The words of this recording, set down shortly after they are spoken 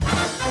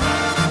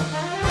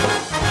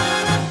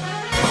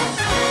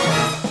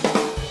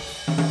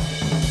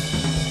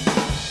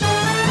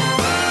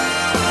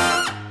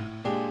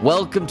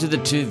Welcome to the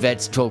Two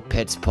Vets Talk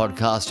Pets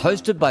podcast,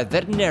 hosted by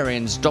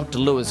veterinarians Dr.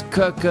 Lewis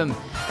Kirkham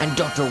and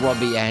Dr.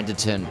 Robbie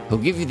Anderton, who'll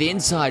give you the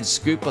inside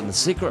scoop on the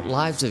secret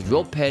lives of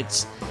your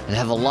pets and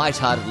have a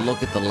light-hearted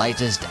look at the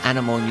latest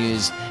animal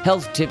news,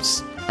 health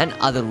tips, and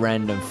other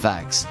random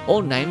facts.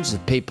 All names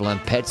of people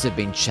and pets have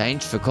been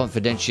changed for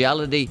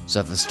confidentiality, so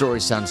if a story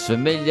sounds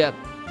familiar,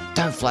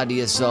 don't flatter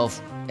yourself.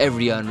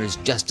 Every owner is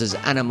just as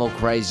animal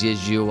crazy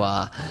as you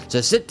are. So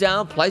sit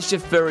down, place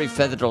your furry,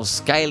 feathered or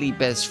scaly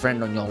best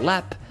friend on your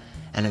lap,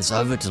 and it's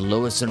over to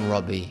Lewis and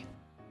Robbie.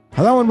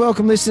 Hello and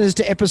welcome, listeners,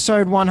 to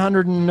episode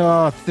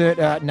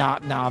 130.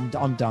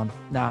 I'm done.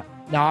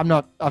 I'm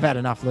not. I've had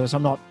enough, Lewis.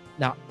 I'm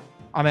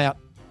out.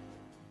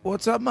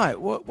 What's up, mate?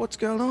 What's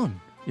going on?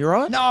 You all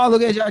right? No,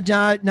 look,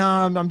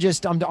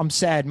 I'm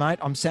sad, mate.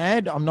 I'm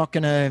sad. I'm not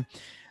gonna.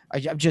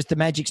 The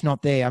magic's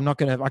not there.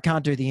 I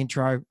can't do the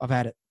intro. I've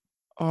had it.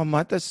 Oh,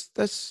 mate, that's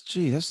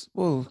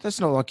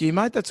not like you,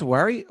 mate. That's a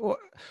worry.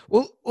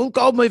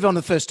 I'll move on to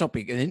the first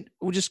topic, and then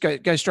we'll just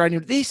go straight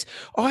into this.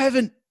 I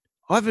haven't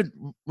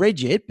read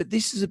yet, but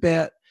this is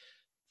about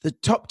the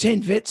top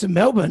 10 vets of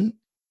Melbourne.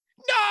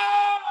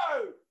 No,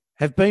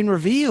 have been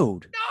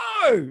revealed.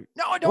 No,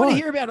 I don't want to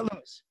hear about it,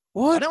 Lewis.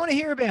 What? I don't want to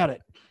hear about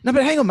it. No,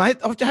 but hang on, mate.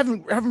 I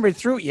haven't read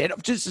through it yet.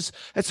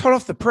 It's hot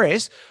off the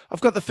press.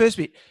 I've got the first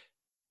bit.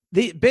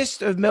 The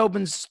best of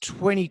Melbourne's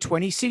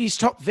 2020, city's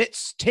top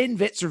vets, 10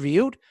 vets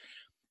revealed.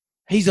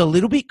 He's a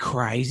little bit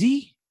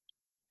crazy.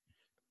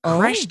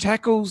 Crash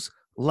tackles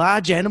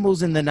large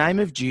animals in the name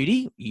of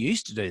duty.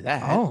 Used to do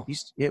that.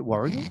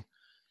 Warrigal.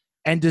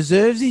 And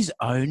deserves his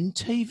own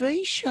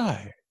TV show.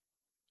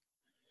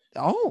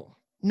 Oh.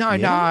 No,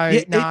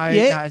 it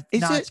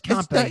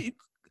can't be.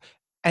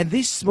 And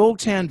this small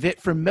town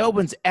vet from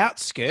Melbourne's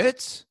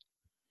outskirts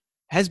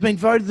has been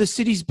voted the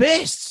city's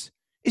best.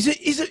 Is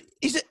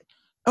it?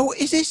 Oh,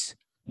 is this?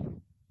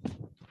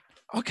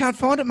 I can't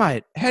find it,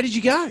 mate. How did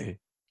you go?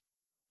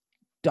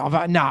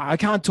 No, I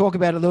can't talk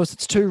about it, Lewis.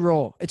 It's too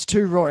raw.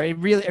 It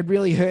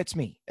really hurts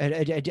me.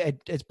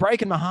 It's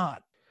breaking my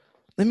heart.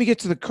 Let me get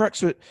to the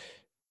crux of it.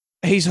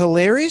 He's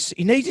hilarious.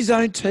 He needs his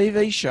own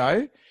TV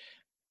show.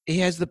 He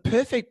has the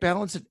perfect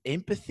balance of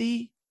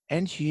empathy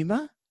and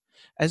humour,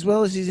 as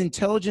well as his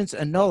intelligence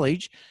and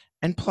knowledge,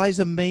 and plays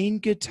a mean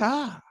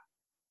guitar.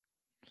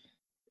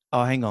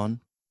 Oh, hang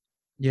on.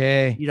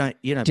 Yeah. You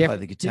don't play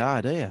the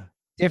guitar, do you?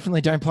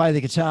 Definitely don't play the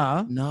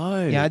guitar.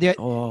 No. Yeah. The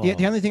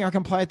only thing I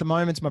can play at the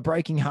moment is my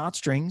breaking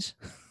heartstrings.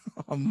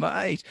 Oh,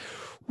 mate.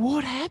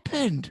 What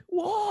happened?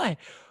 Why?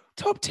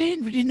 Top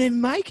 10, we didn't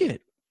even make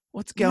it.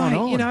 What's going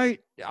on?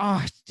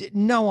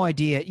 No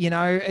idea.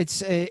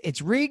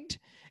 It's rigged.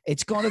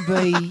 It's got to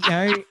be,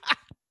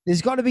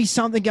 there's got to be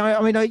something going.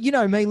 I mean, you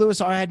know me,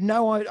 Lewis, I had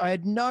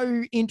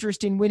no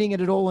interest in winning it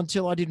at all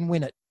until I didn't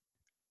win it.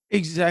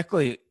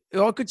 Exactly.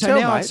 I could tell,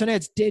 mate. So now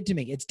it's dead to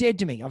me. It's dead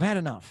to me. I've had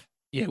enough.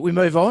 Yeah, we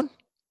move on?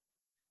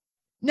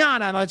 No,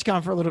 let's go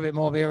on for a little bit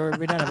more. We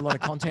don't have a lot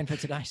of content for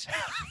today. So.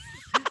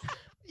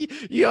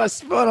 You are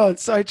spot on.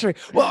 So true.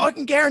 Well, I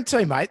can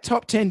guarantee, mate,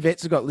 top 10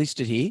 vets have got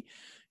listed here.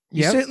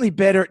 You're certainly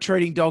better at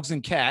treating dogs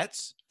and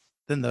cats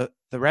than the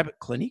rabbit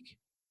clinic,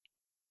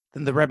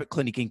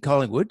 in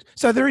Collingwood.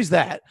 So there is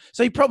that.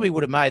 So you probably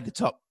would have made the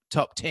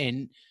top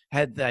 10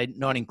 had they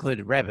not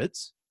included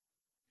rabbits.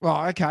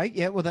 Well, okay.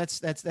 Yeah, well,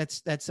 that's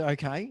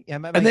okay. Yeah,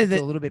 maybe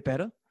feel a little bit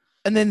better.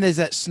 And then there's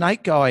that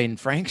snake guy in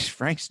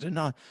Frankston.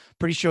 I'm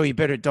pretty sure you're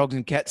better at dogs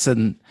and cats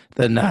than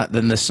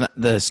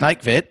the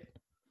snake vet.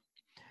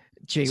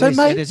 Gee, so,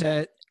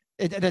 mate,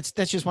 that's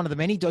just one of the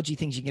many dodgy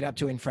things you can get up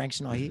to in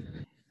Frankston, I hear.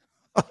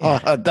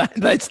 Oh,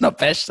 that's not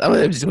best. Some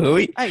of them will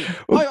we? Hey,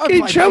 I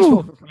played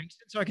baseball for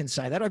Frankston, so I can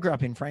say that. I grew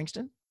up in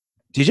Frankston.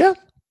 Did you?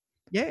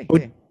 Yeah.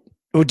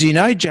 Or do you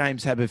know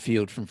James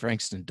Haberfield from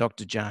Frankston,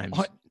 Dr. James?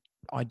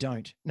 I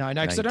don't. No,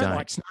 because I don't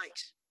like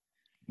snakes.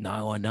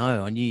 No, I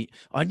know.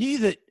 I knew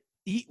that.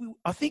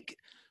 I think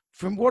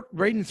from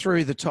reading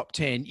through the top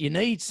 10, you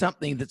need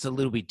something that's a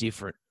little bit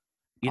different.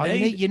 You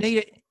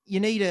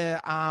need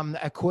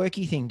a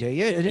quirky thing, do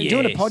you? Yes.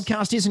 Doing a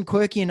podcast isn't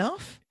quirky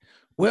enough.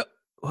 Well,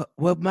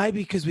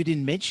 maybe because we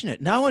didn't mention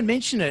it. No one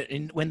mentioned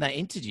it when they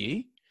entered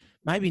you.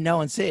 Maybe no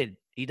one said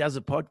he does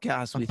a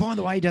podcast. By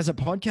the way, he does a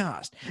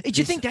podcast. Do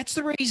you think that's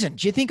the reason?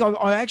 Do you think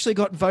I actually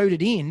got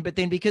voted in, but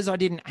then because I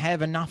didn't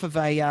have enough of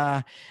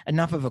a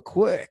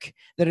quirk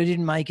that I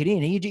didn't make it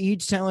in? You're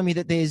telling me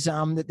that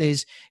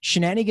there's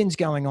shenanigans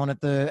going on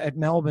at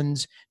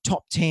Melbourne's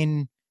top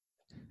 10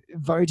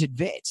 voted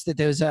vets, that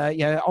there's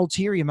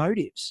ulterior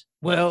motives.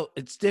 Well,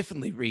 it's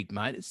definitely rigged,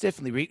 mate. It's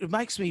definitely rigged. It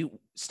makes me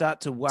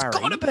start to worry. It's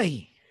got to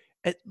be.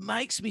 It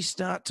makes me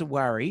start to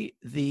worry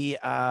the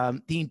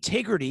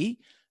integrity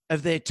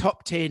of their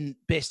top 10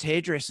 best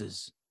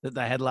hairdressers that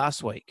they had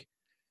last week.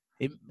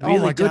 It really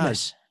my does.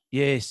 Goodness.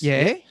 Yes.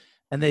 Yeah.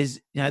 And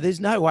there's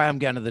no way I'm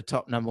going to the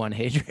top number one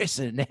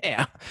hairdresser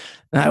now.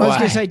 I was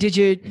going to say, did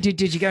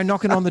you go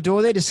knocking on the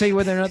door there to see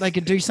whether or not they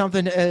could do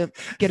something,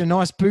 get a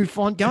nice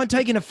bouffant? Go and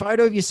take in a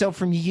photo of yourself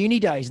from your uni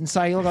days and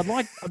say, look,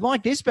 I'd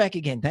like this back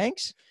again,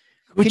 thanks.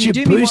 Can you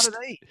do me one of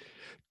these?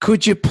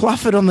 Could you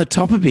pluff it on the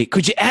top a bit?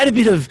 Could you add a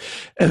bit of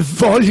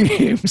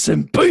volume,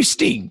 some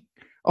boosting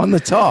on the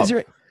top?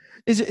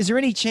 Is there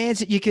any chance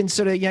that you can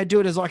sort of do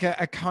it as like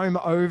a comb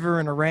over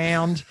and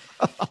around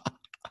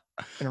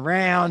and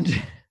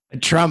around? A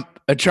Trump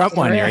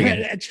one, you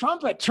reckon? A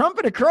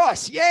trumpet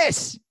across.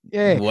 Yes.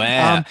 Yeah.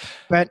 Wow.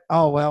 But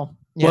well.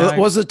 It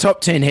was the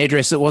top 10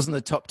 hairdresser. It wasn't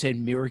the top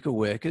 10 miracle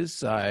workers.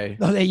 So.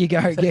 Oh, there you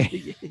go.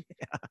 Yeah.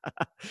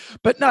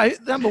 But no,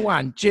 number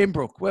one,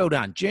 Gembrook. Well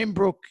done,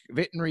 Gembrook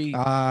Veterinary.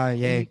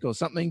 Yeah. Or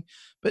something.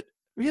 But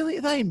really,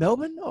 are they in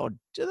Melbourne? Or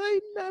do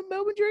they know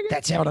Melbourne? Do you reckon?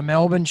 That's out of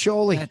Melbourne,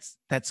 surely.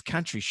 That's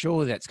country.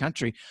 Surely that's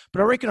country.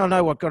 But I reckon I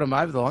know what got them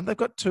over the line. They've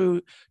got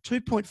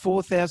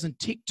 2.4 thousand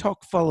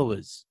TikTok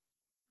followers.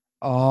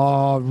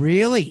 Oh,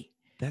 really?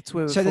 That's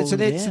where. So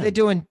they're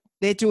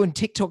doing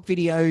TikTok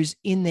videos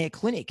in their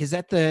clinic. Is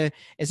that the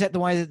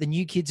way that the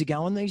new kids are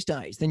going these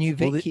days? The new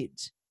vet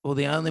kids. Well,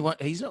 the only one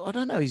he's not. I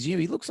don't know. He's new.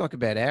 He looks like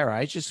about our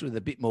age, just with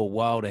a bit more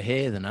wilder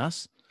hair than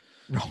us.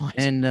 Right.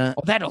 And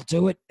that'll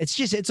do it.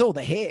 It's all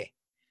the hair.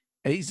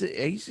 He's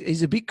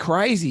a bit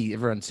crazy.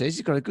 Everyone says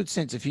he's got a good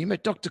sense of humour.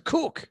 Dr.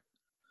 Cook.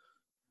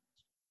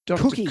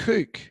 Dr. Cookie.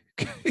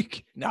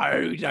 Cook.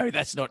 No,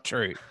 that's not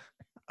true.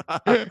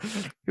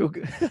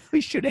 We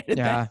should edit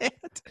that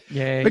out.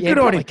 Yeah, but good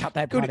on him. Cut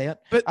that part out.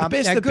 But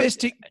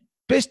the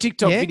best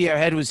TikTok video I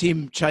had was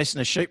him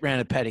chasing a sheep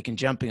round a paddock and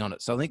jumping on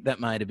it. So I think that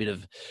made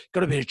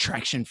got a bit of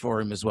traction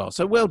for him as well.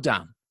 So well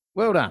done.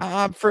 Well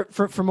done.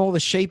 From all the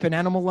sheep and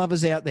animal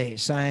lovers out there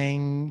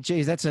saying,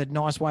 geez, that's a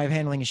nice way of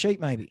handling a sheep,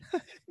 maybe.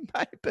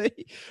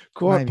 Maybe.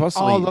 Quite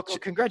possibly. Oh, look,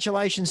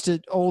 congratulations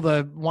to all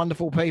the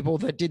wonderful people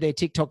that did their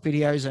TikTok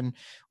videos and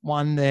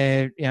won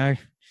their,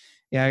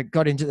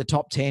 got into the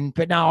top 10.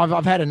 But no,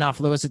 I've had enough,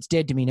 Lewis. It's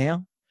dead to me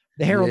now.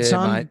 The Herald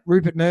Sun, mate.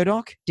 Rupert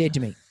Murdoch, dead to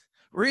me.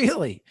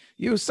 Really?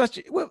 You were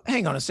well,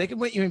 hang on a second.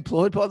 Weren't you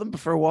employed by them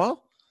for a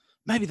while?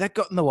 Maybe that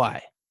got in the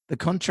way. The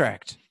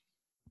contract.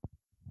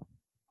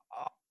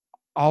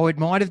 Oh, it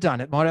might have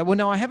done. Well,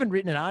 no, I haven't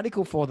written an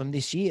article for them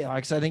this year.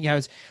 So I think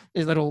there's a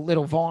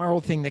little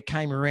viral thing that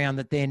came around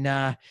that then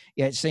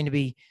it seemed to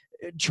be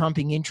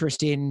trumping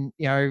interest in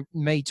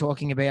me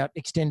talking about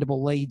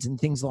extendable leads and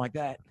things like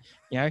that.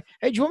 Hey,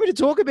 do you want me to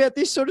talk about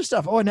this sort of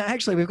stuff? Oh no,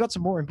 actually, we've got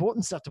some more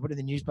important stuff to put in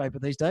the newspaper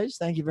these days.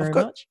 Thank you very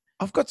much.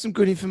 I've got some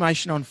good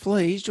information on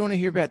fleas. Do you want to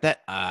hear about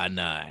that?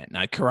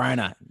 No,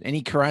 corona.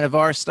 Any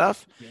coronavirus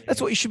stuff? Yeah.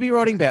 That's what you should be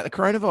writing about, the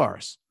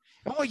coronavirus.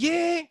 Oh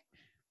yeah.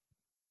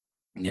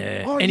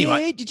 Yeah. Oh,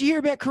 anyway, yeah. Did you hear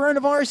about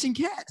coronavirus in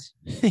cats?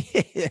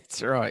 Yeah,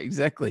 that's right.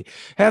 Exactly.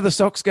 How are the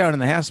socks going in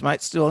the house,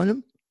 mate? Still in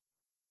them?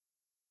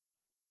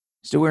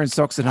 Still wearing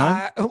socks at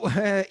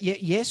home?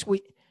 Yes,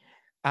 we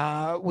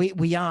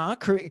are.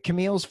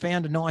 Camille's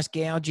found a nice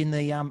gouge in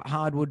the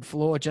hardwood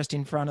floor just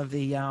in front of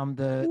the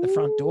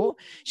front door.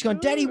 She's going,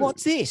 Daddy,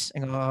 what's this?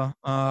 And I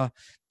go,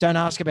 don't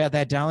ask about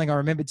that, darling. I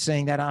remembered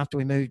seeing that after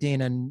we moved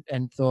in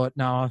and thought,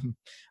 no,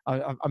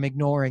 I'm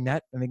ignoring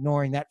that. I'm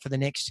ignoring that for the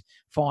next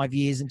 5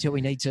 years until we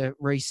need to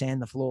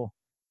re-sand the floor.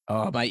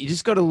 Oh, mate, you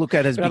just got to look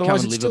at it as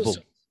becoming livable.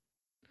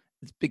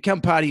 It's become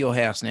part of your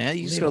house now.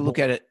 You just got to look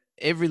at it.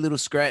 Every little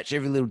scratch,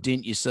 every little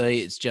dent you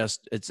see,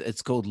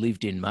 it's called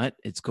lived in, mate.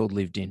 It's called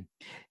lived in.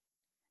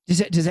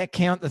 Does that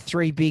count the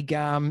 3 big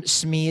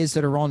smears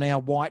that are on our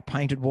white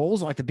painted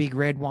walls, like the big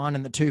red one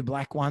and the 2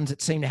 black ones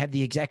that seem to have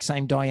the exact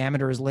same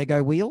diameter as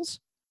Lego wheels?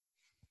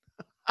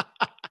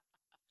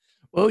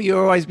 Well, you'll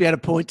always be able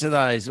to point to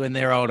those when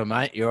they're older,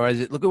 mate. You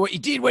always look at what you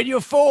did when you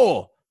were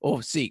 4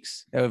 or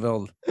 6, however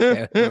old.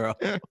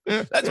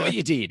 That's what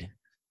you did.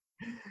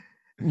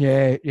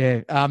 Yeah.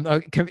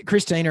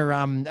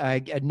 Christina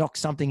knocked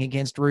something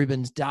against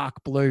Ruben's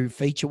dark blue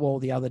feature wall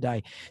the other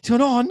day. She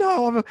went, "Oh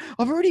no,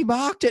 I've already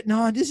marked it.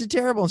 No, this is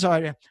terrible." And so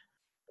I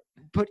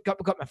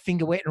got my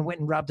finger wet and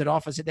went and rubbed it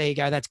off. I said, "There you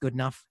go. That's good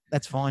enough.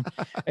 That's fine.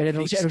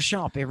 It'll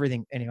show up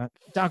everything." Anyway,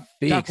 dark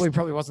blue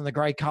probably wasn't the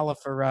great color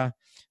for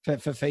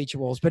feature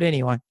walls, but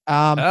anyway.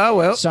 So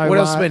what else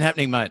has been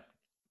happening, mate?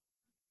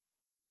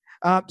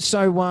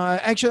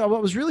 Actually, I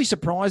was really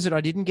surprised that I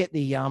didn't get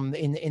the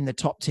in the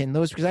top 10,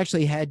 Lewis, because I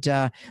actually had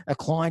a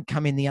client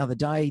come in the other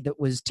day that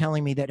was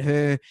telling me that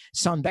her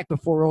son, back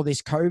before all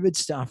this COVID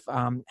stuff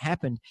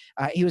happened,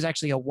 he was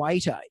actually a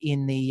waiter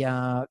in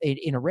a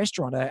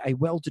restaurant, a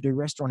well-to-do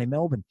restaurant in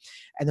Melbourne,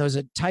 and there was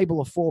a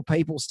table of 4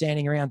 people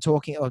standing around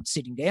talking or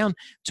sitting down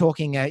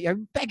talking.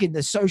 Back in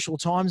the social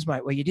times,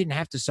 mate, where you didn't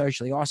have to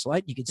socially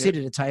isolate, you could sit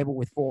at a table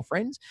with 4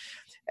 friends,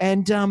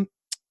 and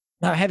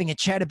having a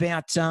chat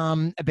about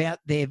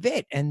their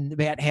vet and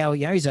about how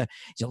he's a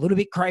little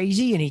bit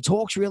crazy and he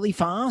talks really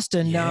fast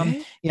and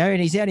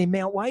and he's out in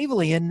Mount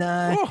Waverley and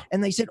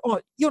they said,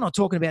 "Oh, you're not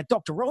talking about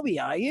Dr.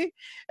 Robbie, are you?"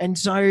 And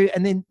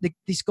then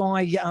this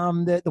guy,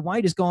 the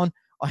waiter's gone,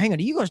 "Oh, hang on,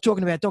 are you guys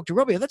talking about Dr.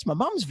 Robbie? Oh, that's my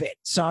mum's vet."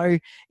 So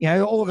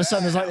all of a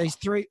sudden there's like these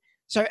 3.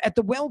 So at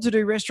the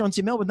well-to-do restaurants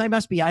in Melbourne, they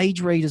must be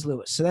age readers,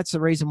 Lewis. So that's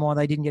the reason why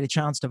they didn't get a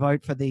chance to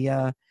vote for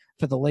the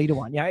leader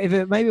one.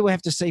 Maybe we'll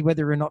have to see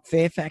whether or not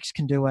Fairfax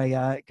can do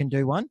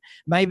one.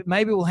 Maybe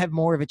we'll have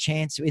more of a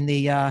chance in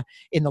the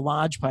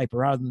large paper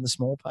rather than the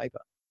small paper.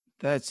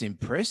 That's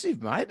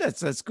impressive, mate.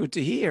 That's good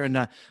to hear.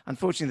 And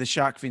unfortunately, the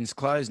shark fin's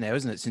closed now,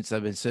 isn't it? Since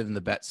they've been serving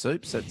the bat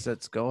soups,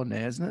 that's gone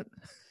now, isn't it?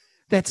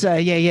 That's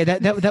yeah.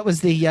 That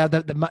was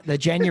the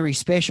January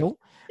special.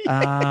 You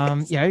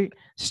know,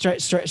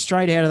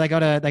 straight out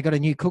of they got a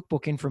new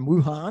cookbook in from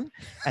Wuhan,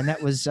 and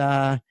that was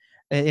yeah,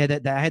 they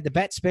had the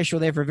bat special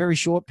there for a very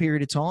short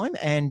period of time,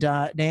 and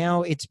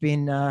now it's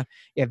been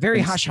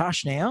very hush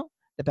hush now.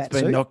 The bat It's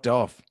been soup. knocked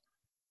off.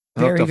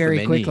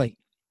 Very quickly.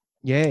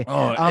 Yeah.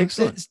 Oh,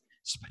 excellent.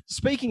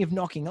 Speaking of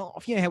knocking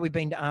off, you know how we've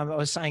been. I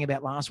was saying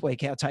about last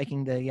week how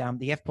taking the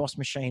FPOS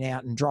machine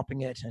out and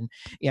dropping it, and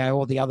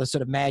all the other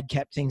sort of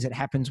madcap things that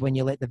happens when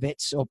you let the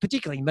vets, or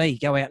particularly me,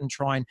 go out and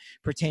try and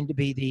pretend to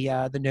be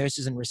the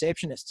nurses and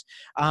receptionists.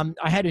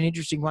 I had an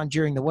interesting one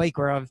during the week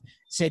where I've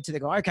said to the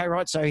guy, okay,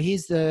 right, so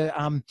here's the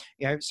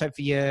so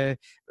for your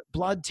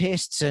blood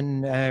tests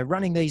and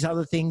running these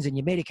other things and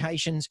your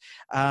medications,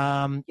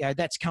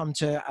 that's come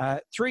to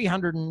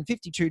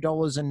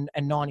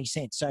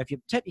 $352.90. So if you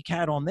tap your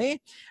card on there,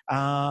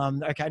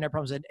 okay, no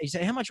problems. He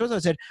said, how much was it? I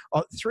said,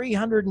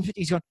 $350.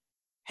 He's gone,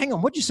 hang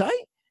on, what'd you say?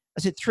 I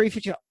said,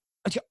 $350.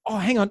 I said, oh,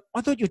 hang on,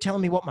 I thought you were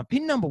telling me what my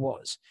PIN number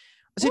was.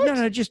 I said,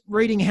 no, just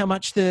reading how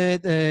much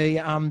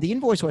the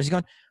invoice was. He's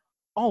gone,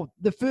 oh,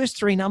 the first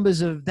three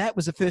numbers of that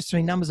was the first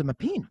three numbers of my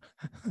PIN.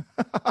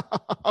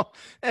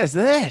 How's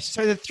that?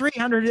 So the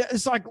 300,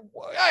 it's like,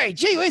 hey,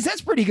 gee whiz,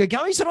 that's pretty good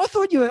going. He said, I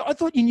thought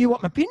you knew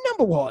what my PIN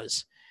number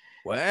was.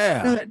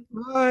 Wow.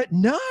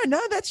 No,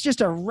 that's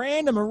just a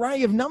random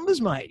array of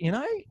numbers, mate,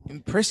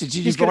 Impressive.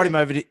 Did you invite him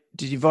over to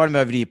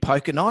your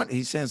poker night?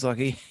 He sounds like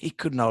he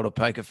couldn't hold a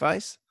poker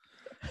face.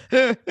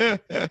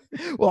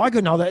 Well, I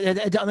couldn't know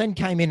that. I then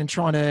came in and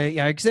trying to,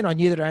 because then I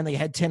knew that I only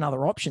had 10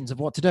 other options of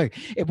what to do.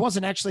 It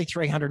wasn't actually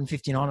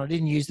 359. I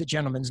didn't use the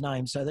gentleman's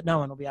name so that no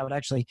one will be able to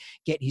actually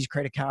get his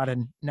credit card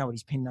and know what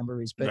his PIN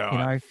number is. But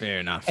right, fair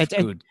enough.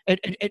 Good.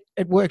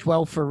 It worked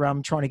well for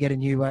trying to get the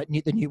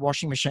new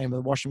washing machine, but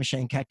the washing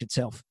machine cacked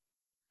itself.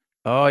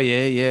 Oh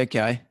yeah,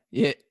 okay,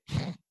 yeah.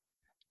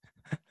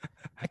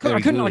 I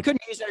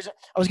couldn't use those.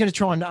 I was going to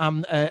try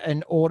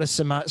and order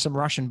some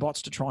Russian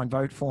bots to try and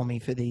vote for me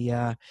for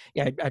the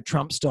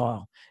Trump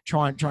style.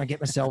 Try and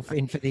get myself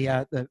in for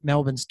the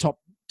Melbourne's top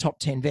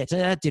 10 vets.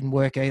 That didn't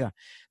work either.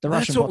 The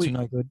Russian bots are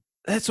no good.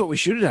 That's what we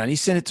should have done. He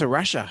sent it to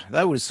Russia.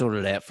 They would have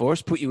sorted it out for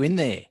us. Put you in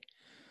there.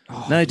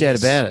 Oh, no doubt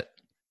about it.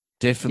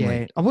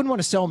 Definitely. Yeah. I wouldn't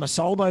want to sell my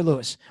soul though,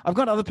 Lewis. I've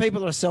got other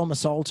people that I sell my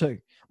soul to,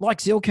 like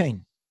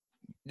Zilkeen.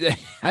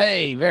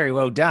 Hey, very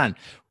well done.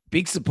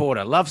 Big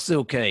supporter. Love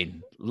Zilkeen.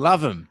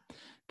 Love him.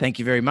 Thank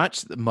you very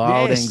much. The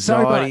mild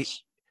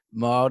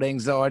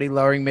anxiety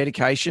lowering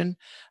medication.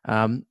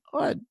 I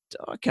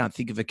can't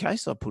think of a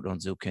case I put on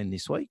Zilkeen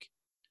this week.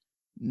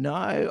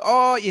 No.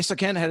 Oh, yes, I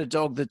can. I had a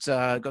dog that's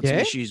got some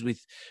issues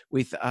with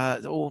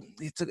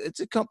it's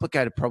a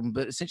complicated problem,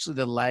 but essentially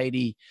the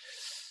lady,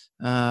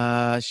 she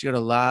got a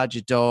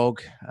larger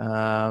dog,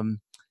 and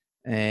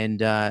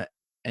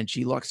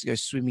she likes to go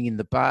swimming in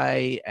the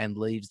bay and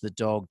leaves the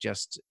dog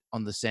just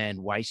on the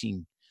sand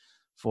waiting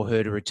for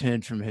her to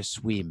return from her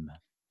swim.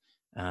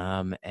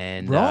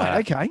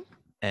 Okay.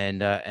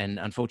 And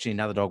unfortunately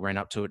another dog ran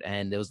up to it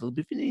and there was a little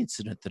bit of an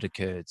incident that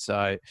occurred.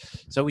 So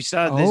we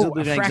started, there's a little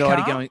bit of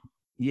anxiety going.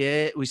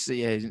 Yeah, we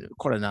see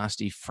quite a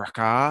nasty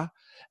fracas.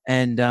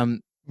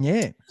 And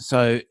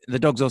so the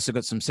dog's also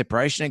got some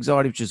separation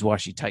anxiety, which is why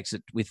she takes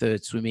it with her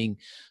swimming.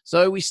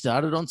 So we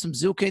started on some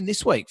Zilkeen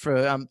this week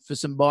for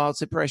some mild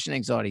separation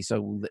anxiety.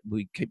 So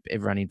we keep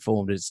everyone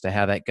informed as to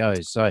how that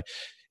goes. So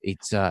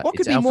it's what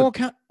could it's be more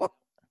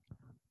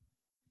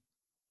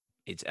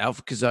It's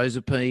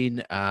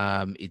alpha-cazozepine.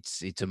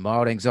 It's a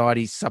mild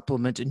anxiety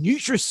supplement, a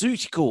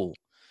nutraceutical,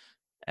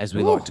 as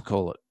we like to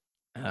call it.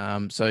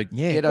 So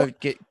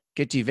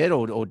get to your vet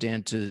or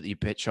down to your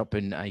pet shop,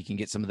 and you can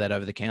get some of that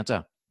over the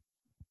counter.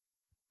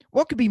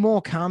 What could be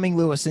more calming,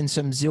 Lewis, than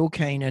some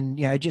Zilkeen and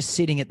just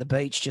sitting at the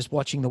beach, just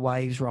watching the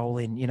waves roll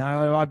in?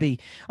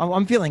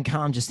 I'm feeling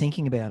calm just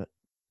thinking about it.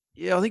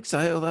 Yeah, I think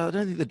so. Although I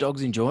don't think the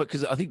dogs enjoy it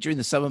because I think during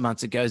the summer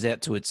months it goes out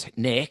to its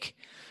neck.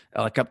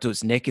 Like up to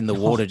its neck in the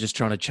water, just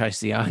trying to chase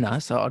the owner.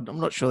 So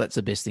I'm not sure that's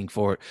the best thing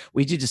for it.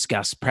 We did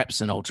discuss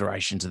perhaps an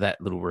alteration to that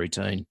little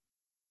routine.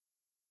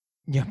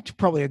 Yeah,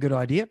 probably a good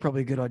idea.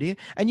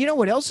 And you know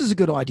what else is a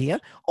good idea?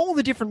 All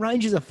the different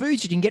ranges of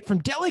foods you can get from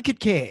Delicate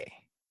Care.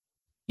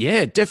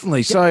 Yeah,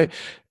 definitely. So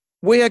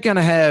we're going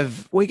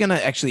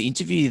to actually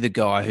interview the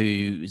guy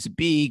who is a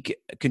big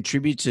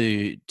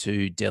contributor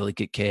to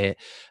Delicate Care,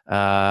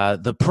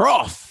 the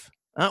prof,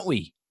 aren't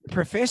we? The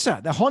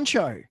professor, the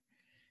honcho.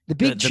 The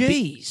big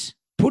cheese.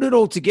 Put it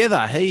all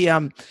together.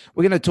 We're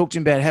going to talk to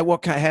him about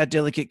how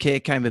Delicate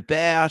Care came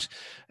about.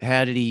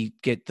 How did he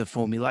get the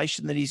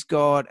formulation that he's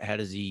got? How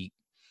does he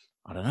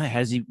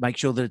make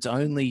sure that it's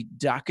only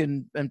duck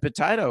and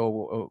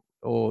potato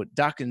or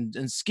duck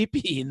and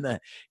skippy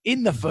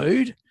in the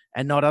food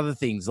and not other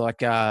things like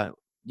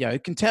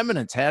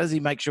contaminants? How does he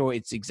make sure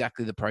it's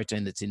exactly the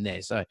protein that's in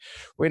there? So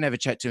we're going to have a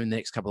chat to him in the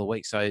next couple of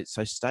weeks. So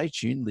stay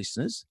tuned,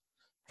 listeners,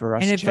 for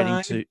us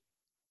chatting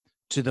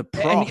to the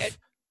prof.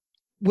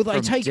 Will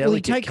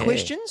he take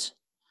questions?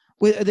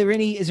 Well,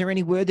 is there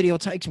any word that he'll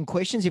take some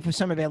questions? If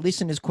some of our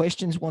listeners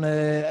want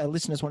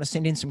to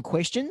send in some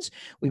questions,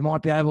 we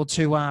might be able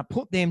to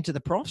put them to the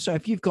prof. So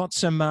if you've got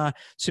some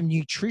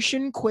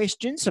nutrition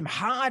questions, some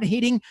hard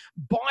hitting,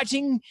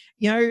 biting,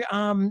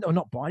 or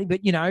not biting,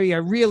 but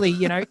really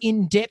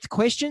in depth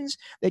questions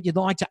that you'd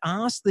like to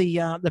ask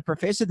the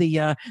professor,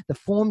 the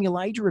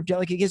formulator of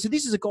Delicate Care. So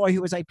this is a guy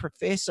who is a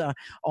professor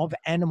of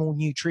animal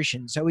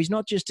nutrition. So he's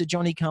not just a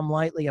Johnny come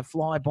lately, a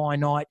fly by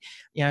night,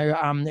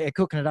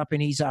 cooking it up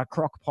in his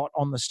crock pot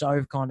on the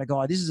stove kind of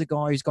guy. This is a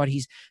guy who's got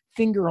his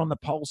finger on the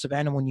pulse of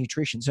animal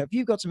nutrition. So if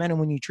you've got some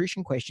animal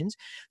nutrition questions,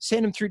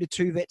 send them through to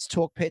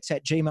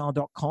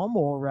 2vetstalkpets@gmail.com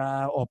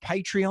or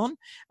Patreon.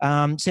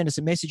 Send us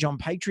a message on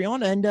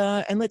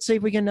Patreon and let's see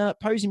if we can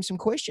pose him some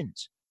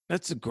questions.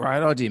 That's a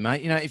great idea,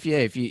 mate. If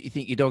you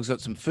think your dog's got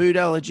some food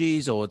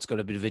allergies or it's got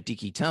a bit of a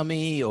dicky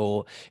tummy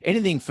or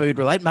anything food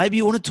related, maybe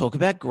you want to talk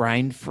about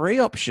grain-free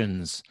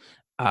options.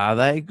 Are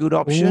they a good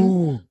option?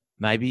 Ooh.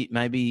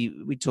 Maybe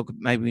we talk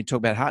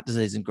about heart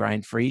disease and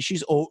grain-free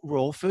issues or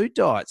raw food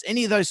diets.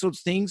 Any of those sorts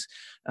of things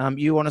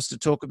you want us to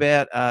talk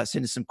about,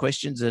 send us some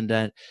questions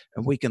and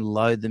we can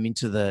load them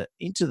into the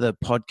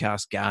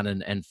podcast gun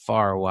and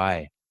fire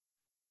away.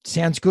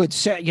 Sounds good.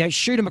 So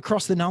shoot them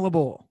across the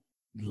Nullarbor.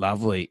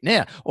 Lovely.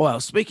 Now, well,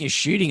 speaking of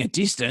shooting a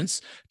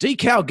distance,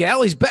 Decal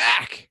Gal is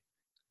back.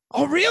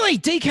 Oh, really?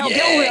 Decal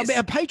Yes. Gal,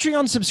 a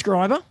Patreon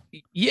subscriber?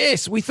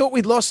 Yes, we thought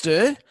we'd lost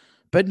her.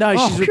 But no,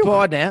 she's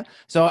replied now.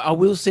 So I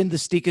will send the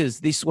stickers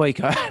this week.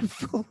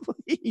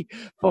 Hopefully,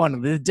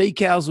 finally, the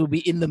decals will be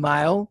in the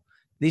mail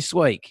this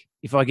week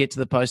if I get to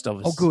the post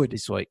office. Oh, good.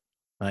 This week,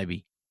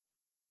 maybe.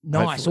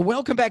 Nice. Hopefully. Well,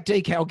 welcome back,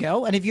 Decal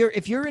Gal. And if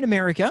you're in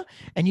America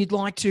and you'd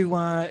like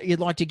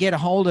to get a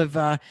hold of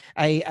a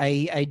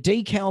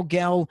Decal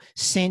Gal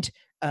sent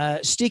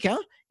sticker.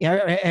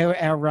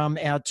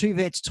 Our Two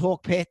Vets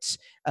Talk Pets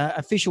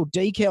official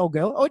decal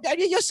girl. Oh,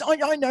 yes,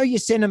 I know you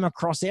send them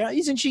across there.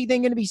 Isn't she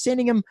then going to be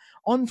sending them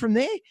on from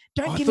there?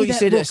 Don't give me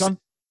that look.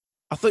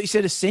 I thought you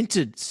said a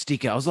scented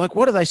sticker. I was like,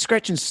 what are they,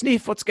 scratch and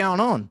sniff? What's going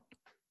on?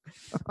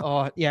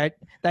 Oh, yeah,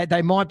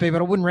 they might be,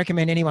 but I wouldn't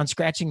recommend anyone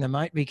scratching them,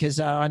 mate, because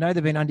I know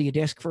they've been under your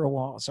desk for a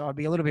while. So I'd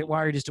be a little bit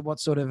worried as to what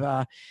sort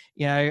of,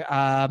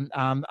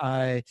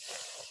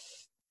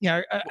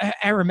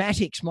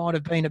 aromatics might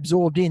have been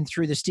absorbed in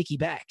through the sticky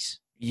backs.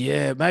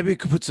 Yeah, maybe we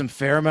could put some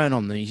pheromone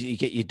on them. You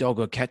get your dog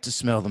or cat to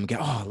smell them and go,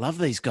 oh, I love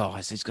these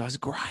guys. These guys are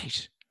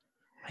great.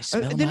 They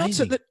smell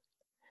amazing.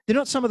 They're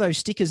not some of those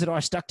stickers that I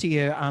stuck to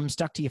your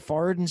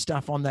forehead and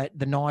stuff on the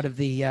night of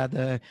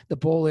the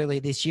ball earlier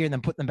this year and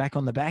then put them back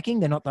on the backing.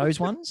 They're not those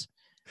ones.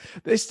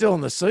 They're still on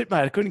the suit,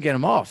 mate. I couldn't get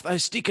them off.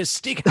 Those stickers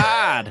stick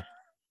hard.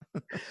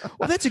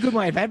 Well, that's a good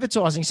way of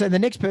advertising. So the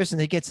next person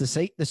that gets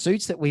the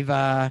suits that we've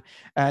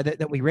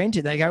that we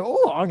rented, they go,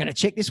 oh, I'm going to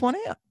check this one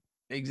out.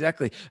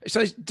 Exactly.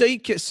 So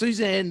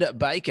Suzanne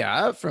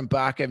Baker from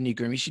Bark Avenue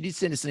Grooming, she did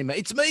send us an email.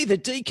 It's me, the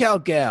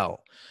Decal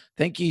Gal.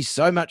 Thank you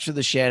so much for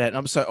the shout out. And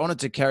I'm so honored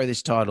to carry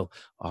this title.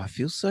 I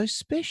feel so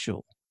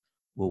special.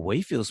 Well,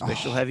 we feel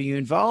special having you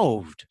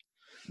involved.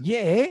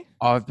 Yeah.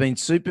 I've been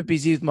super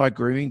busy with my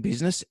grooming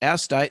business. Our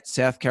state,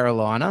 South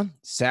Carolina,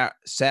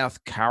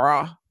 South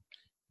Cara,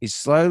 is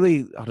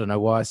slowly, I don't know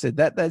why I said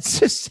that. That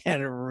just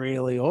sounded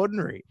really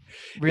ordinary.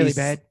 Really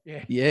bad.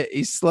 Yeah.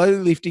 He's slowly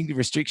lifting the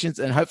restrictions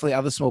and hopefully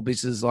other small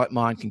businesses like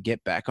mine can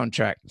get back on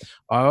track.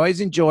 I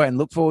always enjoy and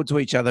look forward to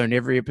each other in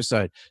every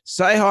episode.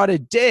 Say hi to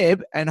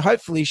Deb and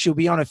hopefully she'll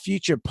be on a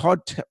future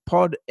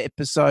pod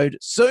episode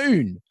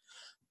soon.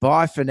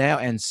 Bye for now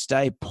and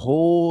stay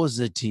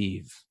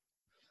positive.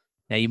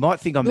 Now, you might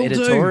think I'm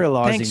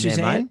editorializing Thanks, there,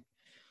 Suzanne. mate.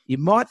 You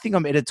might think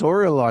I'm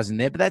editorializing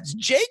there, but that's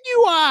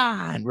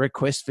genuine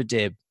request for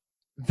Deb.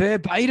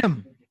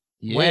 Verbatim.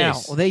 Yes. Wow.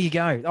 Well, there you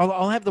go.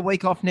 I'll have the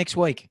week off next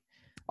week.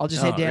 I'll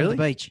just head down to the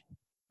beach.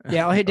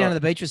 Yeah, I'll head down to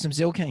the beach with some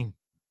Zilkeen.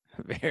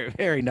 Very,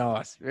 very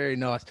nice. Very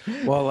nice.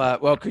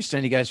 While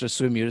Christina goes for a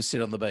swim, you just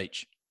sit on the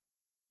beach.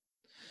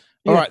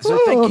 All right. So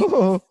thank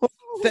you.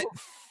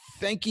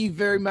 Thank you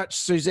very much,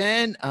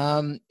 Suzanne.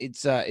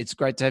 It's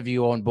great to have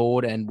you on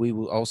board, and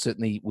I'll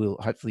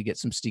hopefully get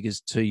some stickers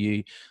to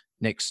you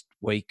next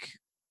week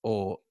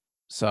or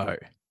so,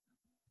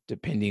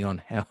 depending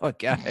on how I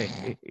go.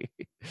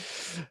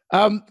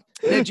 Now,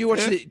 do you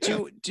watch any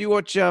TV? Do you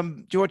watch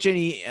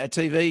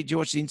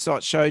the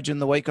Insight show during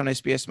the week on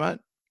SBS, mate?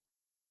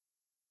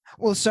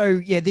 Well, so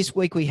yeah, this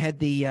week we had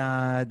the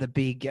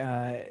big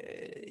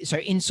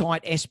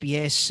Insight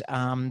SBS.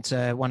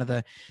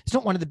 It's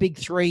not one of the big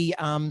three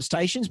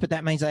stations, but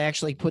that means they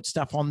actually put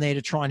stuff on there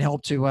to try and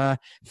help to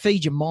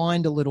feed your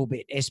mind a little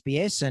bit.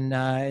 SBS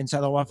and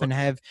so they'll often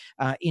have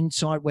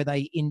Insight where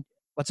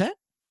what's that?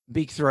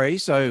 Big three.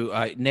 So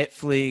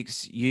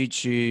Netflix,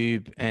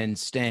 YouTube, and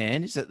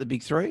Stan. Is that the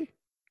big three?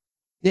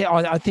 Yeah,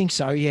 I think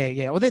so.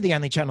 Yeah. Well, they're the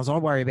only channels I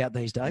worry about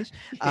these days.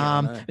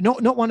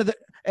 Not one of the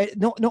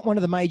not one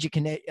of the major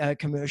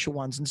commercial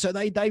ones. And so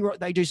they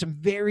do some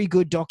very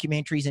good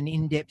documentaries and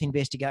in-depth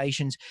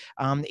investigations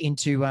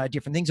into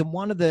different things. And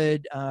one of their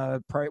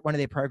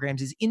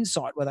programs is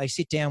Insight, where they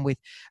sit down with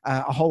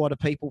a whole lot of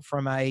people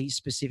from a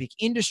specific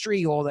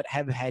industry or that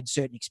have had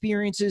certain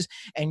experiences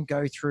and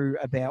go through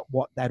about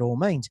what that all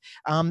means.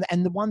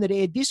 And the one that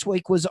aired this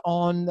week was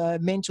on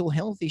mental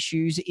health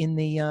issues in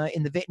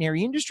the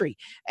veterinary industry.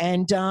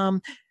 And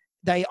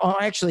I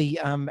actually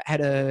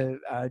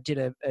did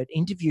an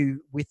interview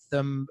with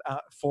them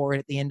for it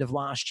at the end of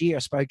last year. I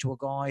spoke to a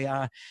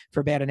guy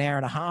for about an hour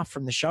and a half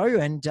from the show,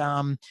 and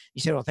he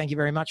said, "Well, thank you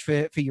very much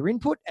for your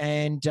input."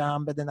 And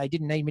but then they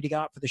didn't need me to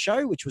go up for the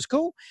show, which was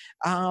cool.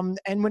 And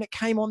when it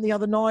came on the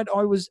other night,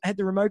 I had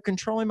the remote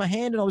control in my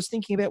hand, and I was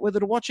thinking about whether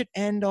to watch it,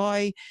 and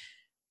I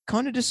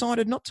kind of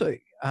decided not to.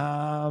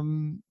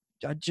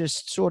 I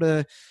just sort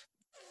of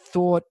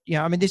thought,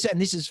 I mean,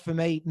 this is for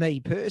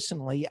me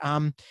personally.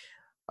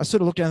 I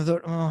sort of looked down and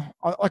thought,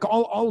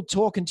 I'll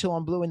talk until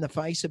I'm blue in the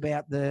face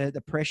about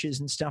the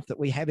pressures and stuff that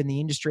we have in the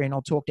industry, and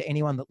I'll talk to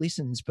anyone that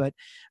listens. But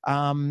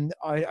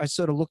I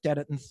sort of looked at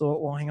it and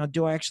thought, well, hang on,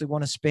 do I actually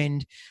want to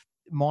spend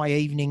my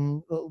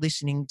evening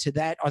listening to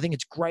that? I think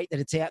it's great that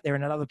it's out there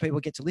and that other people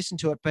get to listen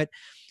to it. But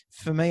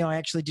for me, I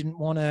actually didn't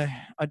want to.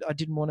 I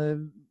didn't want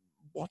to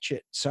watch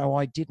it, so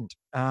I didn't.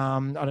 I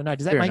don't know.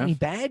 Does that make me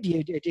bad? Do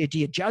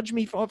you judge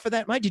me for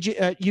that, mate? Did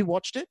you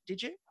watched it?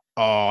 Did you?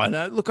 Oh,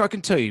 no, look, I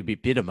can tell you a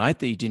bit bitter, mate,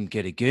 that you didn't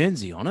get a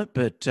Guernsey on it,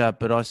 but I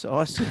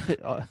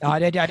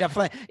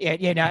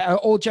definitely, no,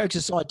 all jokes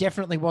aside,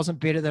 definitely wasn't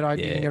bitter that I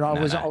didn't get. I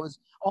was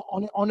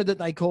honored that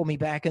they called me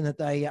back and that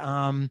they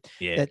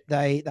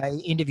they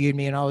interviewed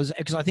me, and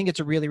because I think it's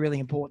a really, really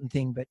important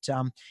thing. But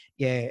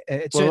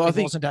it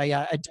certainly wasn't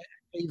a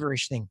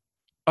feverish thing.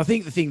 I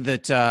think the thing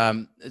that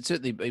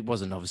it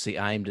wasn't obviously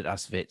aimed at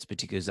us vets,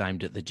 particularly it was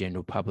aimed at the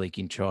general public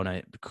in trying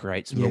to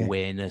create some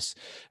awareness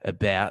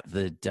about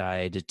the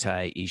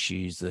day-to-day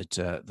issues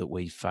that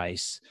we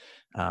face.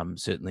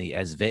 Certainly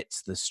as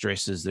vets, the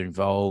stresses that are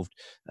involved,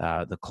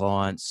 the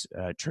clients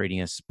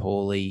treating us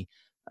poorly,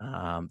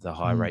 the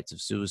high rates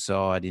of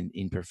suicide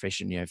in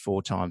profession,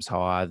 4 times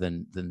higher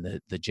than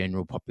the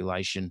general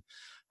population.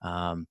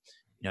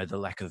 The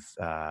lack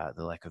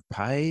of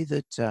pay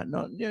that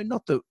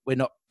not that we're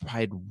not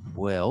paid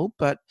well,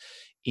 but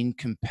in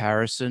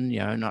comparison,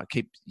 and I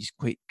keep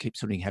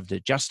sort of have to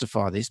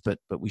justify this, but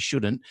we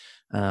shouldn't.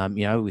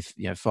 With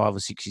 5 or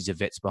 6 years of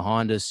vets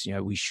behind us,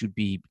 we should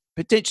be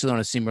potentially on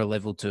a similar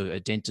level to a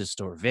dentist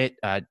or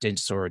a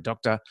dentist or a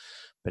doctor,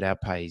 but our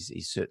pay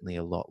is certainly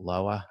a lot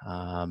lower.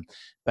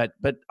 But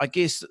I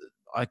guess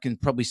I can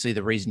probably see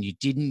the reason you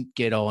didn't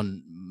get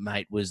on,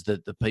 mate, was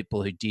that the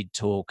people who did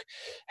talk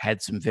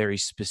had some very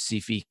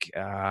specific,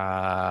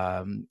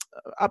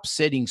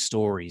 upsetting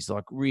stories,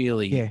 like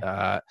really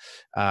not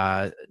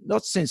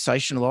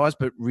sensationalized,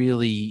 but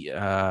really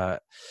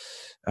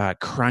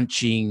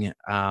crunching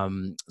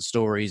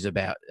stories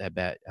about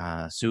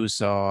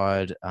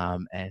suicide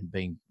and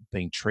being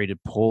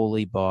treated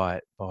poorly by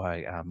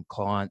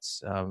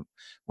clients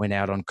when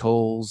out on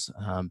calls,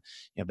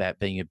 about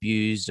being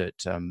abused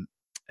at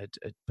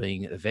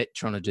being a vet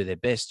trying to do their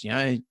best.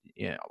 I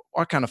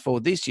can't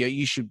afford this.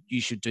 You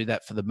should do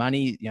that for the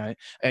money.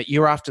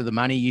 You're after the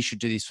money. You should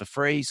do this for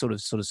free. Sort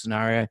of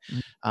scenario.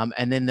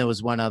 And then there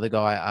was one other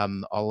guy,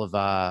 Oliver.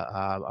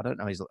 I don't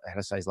know how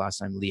to say his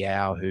last name.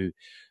 Liao, who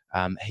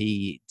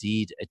he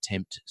did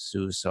attempt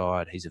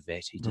suicide. He's a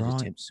vet. He did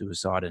attempt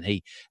suicide, and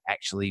he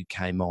actually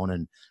came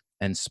on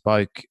and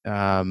spoke.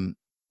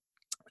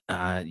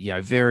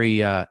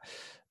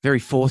 Very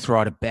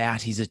forthright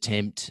about his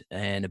attempt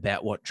and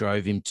about what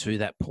drove him to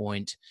that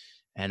point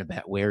and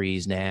about where he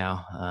is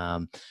now.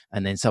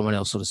 And then someone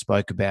else sort of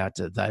spoke about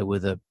they were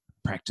the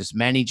practice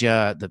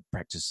manager, the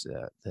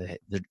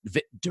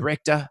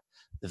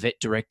vet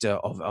director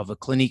of a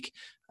clinic.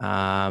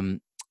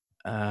 And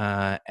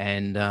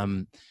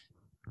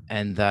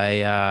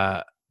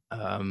they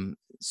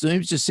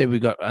Zoom's just said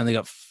we've only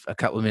got a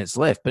couple of minutes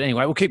left, but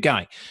anyway, we'll keep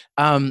going.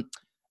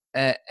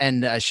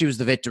 And she was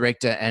the vet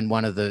director, and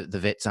one of the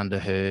vets under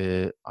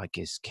her, I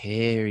guess,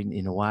 care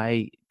in a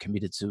way,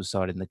 committed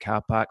suicide in the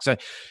car park. So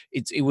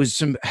it was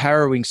some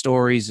harrowing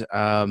stories,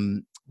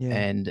 and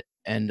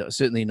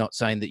certainly not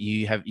saying that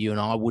you and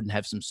I wouldn't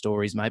have some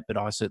stories, mate, but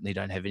I certainly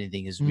don't have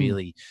anything as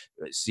really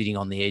sitting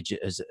on the edge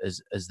as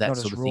that not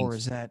sort as of thing. Raw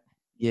as that.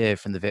 Yeah,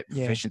 from the vet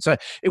profession. So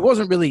it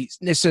wasn't really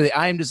necessarily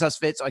aimed at us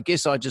vets. I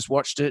guess I just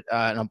watched it,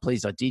 and I'm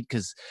pleased I did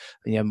because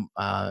some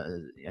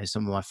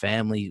of my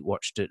family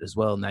watched it as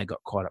well, and they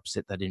got quite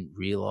upset. They didn't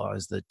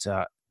realise that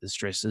the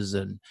stresses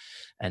and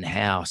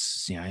how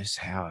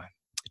how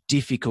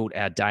difficult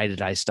our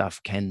day-to-day stuff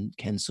can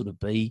sort of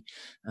be.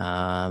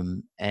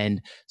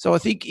 And so I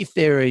think if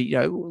there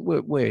are,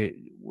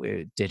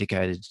 we're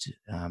dedicated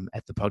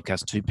at the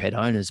podcast to pet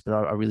owners, but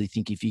I really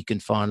think if you can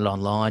find it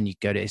online, you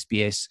go to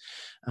SBS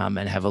and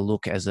have a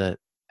look as a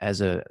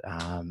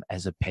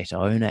pet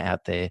owner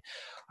out there.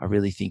 I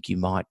really think you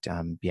might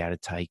be able to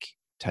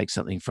take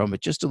something from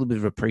it, just a little bit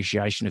of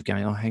appreciation of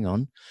going, oh, hang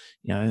on,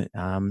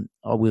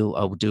 I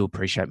will do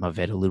appreciate my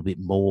vet a little bit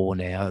more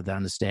now, the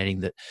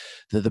understanding that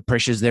the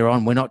pressures they're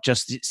on. We're not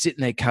just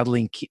sitting there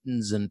cuddling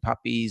kittens and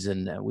puppies,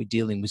 and we're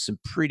dealing with some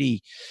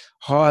pretty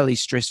highly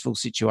stressful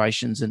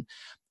situations. And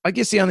I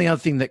guess the only other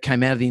thing that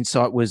came out of the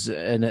insight was,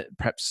 and it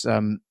perhaps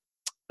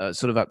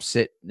sort of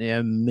upset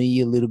me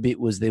a little bit,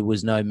 was there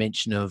was no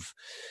mention of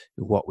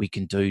what we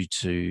can do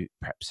to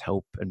perhaps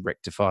help and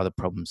rectify the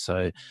problem.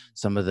 So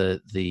some of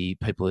the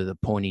people with the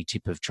pointy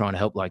tip of trying to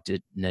help, like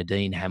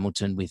Nadine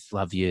Hamilton with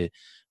Love Your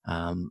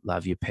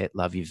Pet,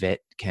 Love Your Vet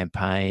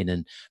campaign,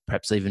 and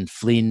perhaps even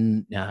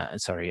Flynn's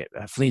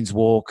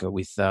Walk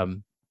with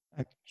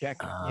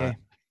Jack,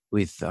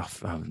 with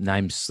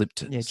names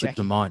slipped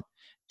my mind.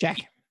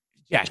 Jack,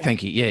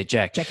 thank you. Yeah,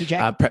 Jack. Jackie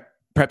Jack.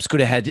 Perhaps could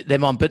have had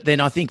them on, but then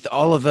I think the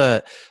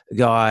Oliver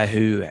guy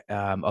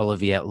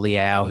Olivier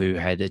Liao, who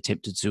had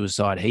attempted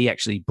suicide, he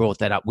actually brought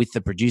that up with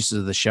the producers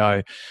of the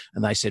show,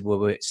 and they said, well,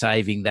 we're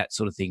saving that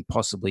sort of thing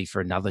possibly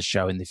for another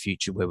show in the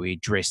future where we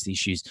address the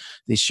issues.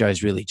 This show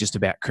is really just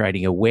about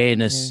creating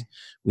awareness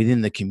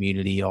within the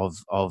community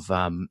of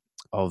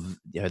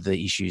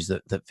the issues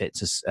that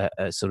vets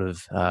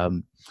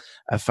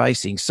are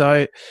facing.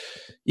 So,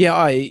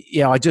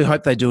 I do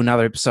hope they do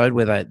another episode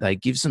where they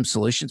give some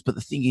solutions. But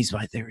the thing is,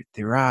 mate,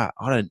 there are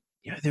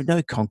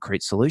no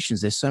concrete solutions.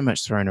 There's so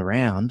much thrown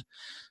around.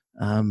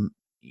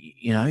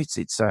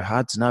 It's so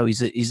hard to know.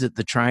 Is it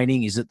the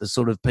training? Is it the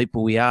sort of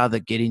people we are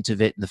that get into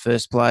vet in the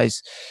first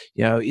place?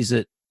 Is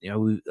it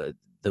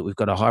that we've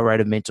got a high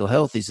rate of mental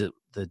health? Is it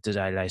the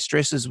day-to-day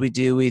stresses we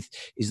deal with?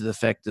 Is it the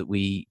fact that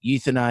we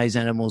euthanize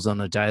animals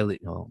on a daily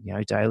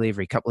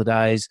every couple of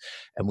days,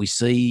 and we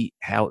see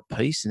how at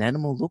peace an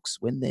animal looks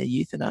when they're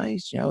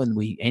euthanized, and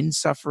we end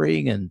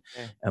suffering, and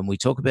we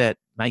talk about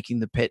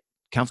making the pet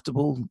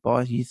comfortable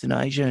by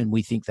euthanasia, and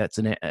we think that's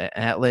an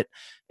outlet.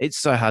 It's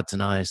so hard to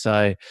know.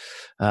 So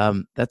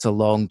that's a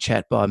long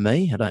chat by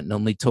me. I don't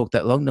normally talk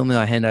that long. Normally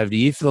I hand over to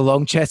you for the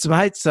long chats,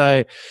 mate.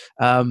 So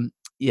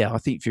I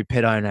think if you're a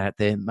pet owner out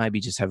there, maybe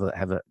just go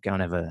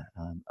and have a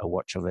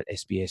watch of it.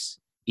 SBS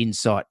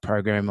Insight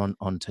program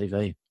on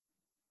TV.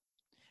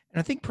 And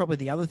I think probably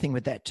the other thing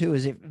with that too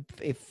is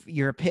if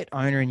you're a pet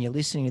owner and you're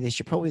listening to this,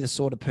 you're probably the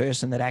sort of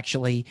person that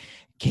actually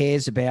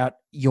cares about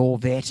your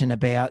vet and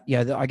about,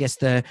 I guess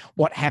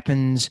what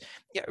happens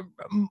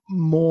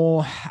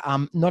more,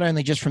 not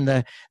only just from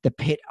the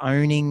pet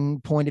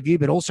owning point of view,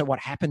 but also what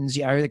happens,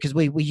 because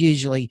we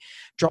usually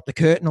drop the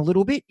curtain a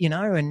little bit,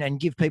 and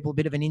give people a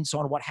bit of an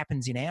insight of what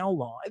happens in our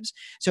lives.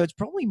 So it's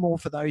probably more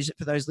for those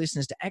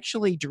listeners to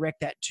actually direct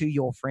that to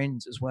your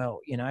friends as well,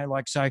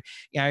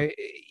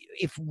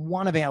 if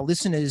one of our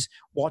listeners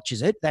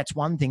watches it, that's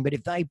one thing. But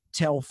if they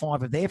tell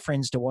 5 of their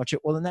friends to watch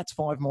it, well, then that's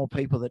 5 more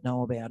people that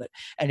know about it.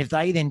 And if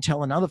they then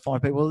tell another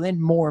 5 people,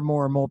 then more and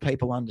more and more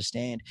people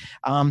understand.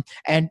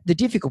 And the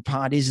difficult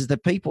part is the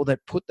people that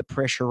put the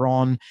pressure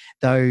on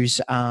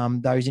those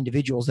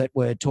individuals that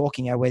we're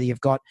talking about, whether you've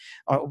got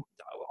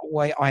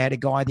I had a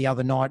guy the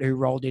other night who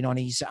rolled in on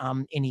his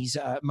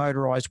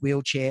motorized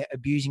wheelchair,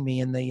 abusing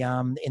me in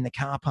the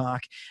car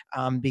park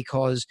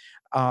because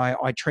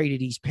I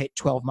treated his pet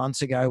 12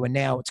 months ago, and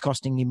now it's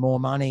costing him more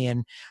money.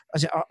 And I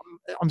said,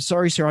 I'm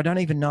sorry, sir, I don't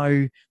even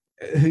know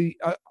who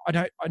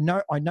I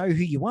know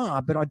who you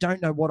are, but I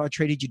don't know what I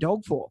treated your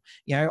dog for.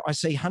 I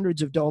see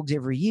hundreds of dogs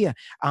every year.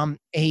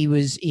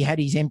 He had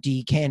his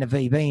empty can of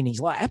VB in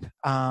his lap.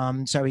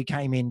 So he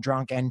came in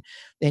drunk and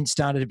then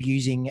started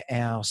abusing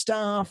our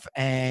staff,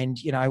 and,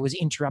 was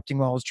interrupting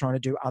while I was trying to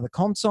do other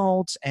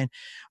consults, and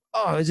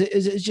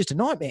it's just a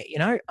nightmare,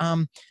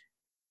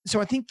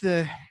 So I think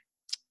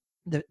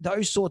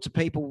those sorts of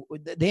people,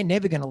 they're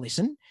never going to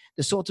listen.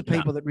 The sorts of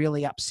people that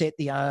really upset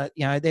we're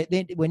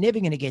never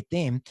going to get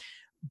them.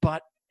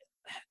 But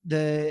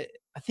I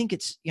think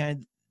it's,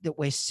 that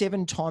we're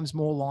 7 times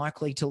more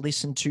likely to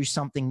listen to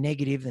something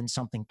negative than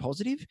something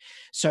positive.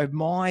 So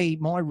my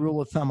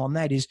rule of thumb on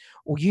that is,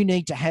 well, you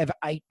need to have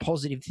 8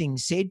 positive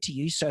things said to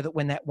you so that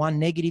when that one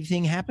negative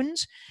thing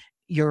happens,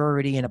 you're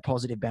already in a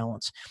positive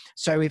balance.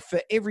 So if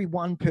for every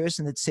one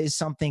person that says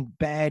something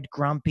bad,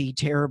 grumpy,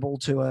 terrible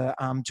to a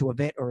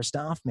vet or a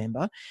staff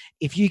member,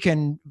 if you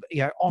can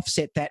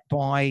offset that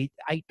by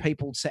 8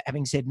 people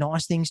having said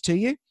nice things to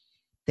you,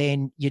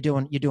 then you're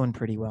doing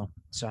pretty well.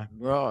 So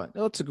right,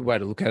 well, that's a good way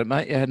to look at it,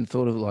 mate. I hadn't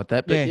thought of it like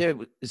that,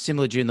 but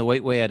similar during the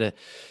week, we had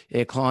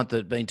a client that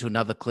had been to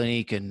another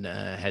clinic and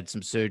had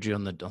some surgery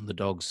on the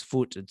dog's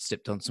foot. Had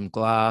stepped on some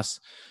glass,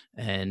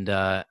 and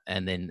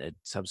then it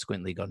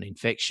subsequently got an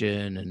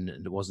infection, and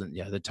it wasn't,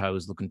 the toe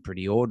was looking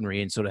pretty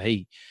ordinary, and sort of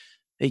he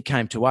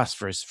came to us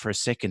for a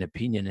second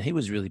opinion, and he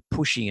was really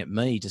pushing at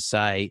me to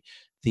say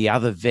the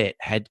other vet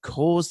had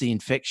caused the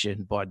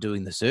infection by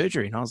doing the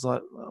surgery. And I was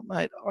like, well,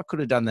 mate, I could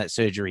have done that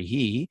surgery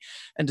here.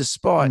 And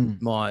despite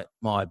my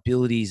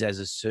abilities as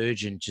a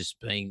surgeon just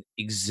being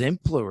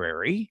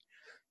exemplary,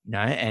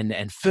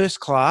 and first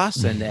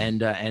class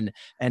and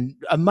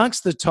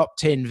amongst the top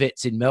 10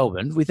 vets in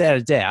Melbourne, without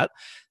a doubt,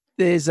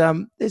 there's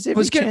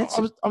every chance.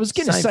 I was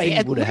going to say,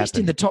 at least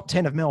in the top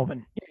 10 of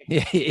Melbourne.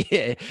 Yeah,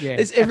 yeah. Yeah,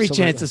 There's every chance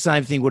absolutely. the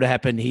same thing would have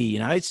happened here. You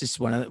know, it's just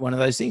one of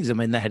those things. I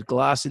mean, they had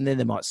glass in there.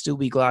 There might still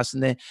be glass in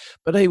there,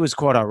 but he was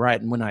quite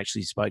irate. And when I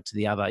actually spoke to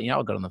the other, I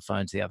got on the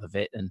phone to the other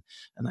vet, and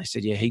they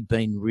said, yeah, he'd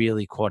been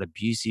really quite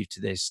abusive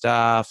to their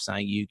staff,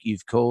 saying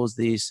you've caused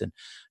this, and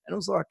it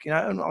was like,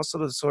 and I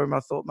sort of saw him. I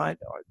thought, mate,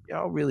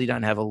 I really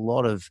don't have a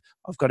lot of.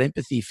 I've got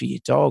empathy for your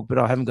dog, but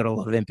I haven't got a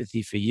lot of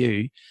empathy for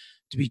you.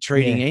 To be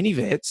treating Yeah. any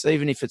vets,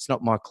 even if it's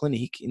not my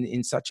clinic,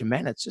 in such a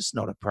manner, it's just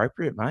not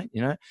appropriate, mate.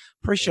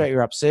 Appreciate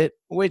you're upset.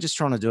 We're just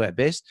trying to do our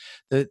best.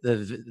 The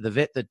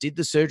vet that did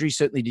the surgery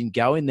certainly didn't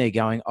go in there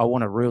going, I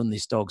want to ruin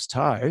this dog's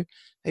toe.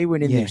 He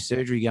went in Yeah. there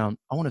surgery going,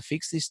 I want to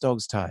fix this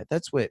dog's toe.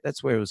 That's where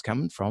it was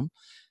coming from.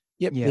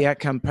 Yep, Yeah. the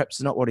outcome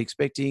perhaps not what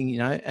expecting,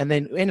 and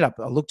then ended up,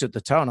 I looked at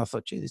the toe and I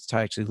thought, gee, this toe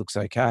actually looks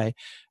okay.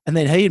 And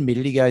then he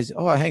admitted, he goes,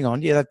 oh, hang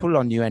on, yeah, they put it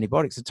on new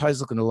antibiotics. The toe's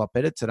looking a lot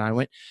better today. I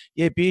went,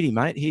 yeah, beauty,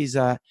 mate. Here's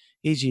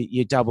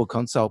your double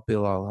consult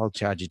bill. I'll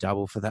charge you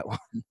double for that one.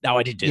 No,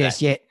 I didn't do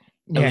that. Yeah.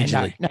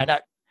 Allegedly. No.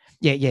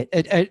 Yeah.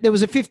 There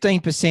was a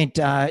 15%,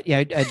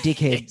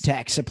 dickhead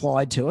tax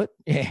applied to it.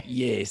 Yeah.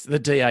 Yes, the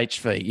DH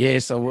fee.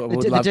 Yes, I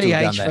would The love to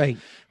have DH done that. fee.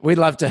 We'd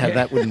love to have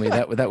that, wouldn't we?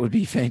 That would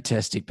be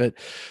fantastic. But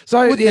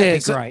so Wouldn't yeah, that be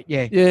so, great?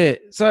 Yeah. yeah.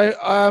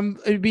 So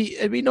it'd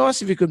be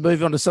nice if you could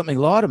move on to something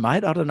lighter,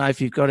 mate. I don't know if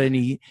you've got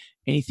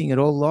anything at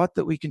all light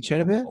that we can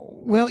chat about.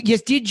 Well,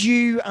 yes. Did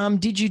you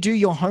do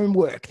your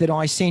homework that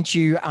I sent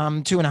you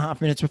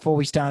 2.5 minutes before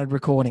we started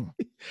recording?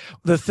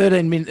 The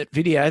 13-minute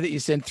video that you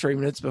sent 3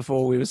 minutes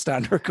before we were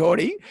starting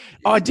recording.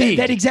 I did.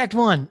 That exact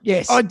one.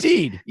 Yes. I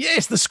did.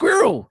 Yes, the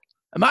squirrel.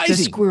 Amazing.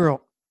 The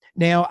squirrel.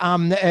 Now,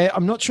 I'm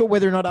not sure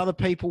whether or not other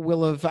people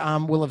will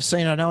have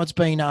seen. I know it's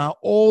been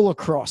all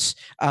across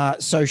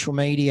social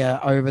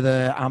media over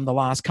the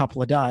last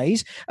couple of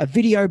days. A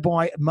video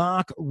by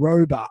Mark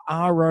Rober,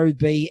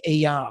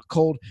 Rober,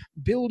 called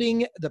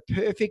 "Building the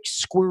Perfect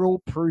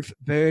Squirrel-Proof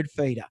Bird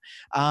Feeder."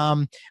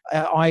 I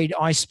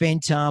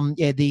spent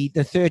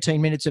the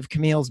 13 minutes of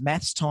Camille's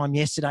maths time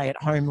yesterday at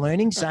home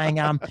learning, saying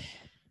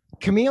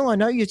Camille, I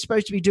know you're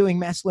supposed to be doing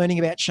maths learning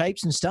about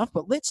shapes and stuff,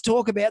 but let's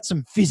talk about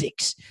some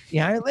physics.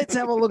 Let's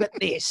have a look at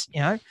this.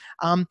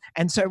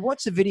 And so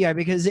what's the video?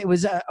 Because it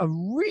was a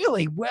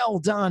really well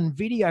done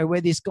video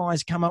where this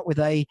guy's come up with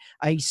a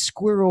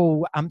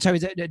squirrel. So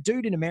he's a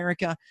dude in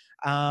America,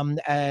 and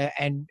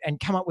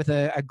come up with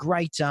a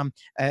great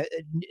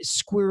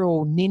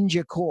squirrel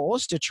ninja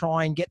course to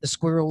try and get the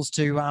squirrels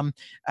to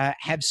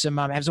have some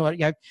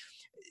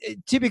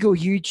typical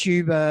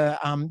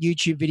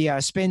YouTube video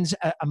spends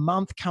a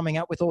month coming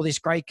up with all this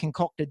great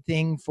concocted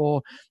thing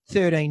for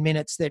 13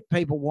 minutes that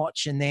people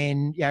watch and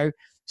then,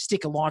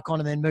 stick a like on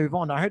and then move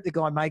on. I hope the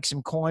guy makes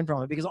some coin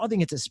from it because I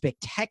think it's a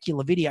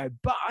spectacular video.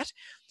 But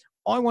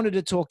I wanted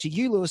to talk to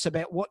you, Lewis,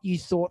 about what you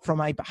thought from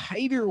a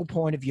behavioral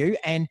point of view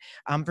and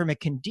from a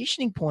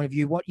conditioning point of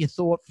view, what you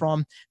thought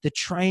from the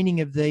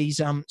training of these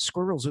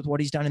squirrels with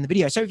what he's done in the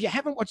video. So if you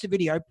haven't watched the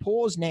video,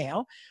 pause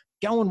now.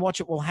 Go and watch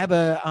it. We'll have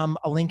a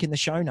link in the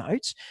show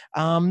notes.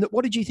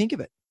 What did you think of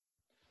it?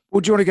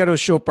 Well, do you want to go to a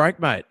short break,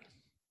 mate?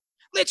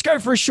 Let's go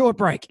for a short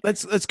break.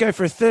 Let's go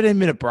for a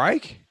 13-minute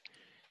break.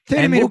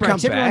 13-minute break.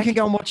 So everyone can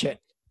go and watch it.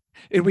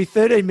 It'll be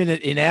 13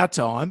 minutes in our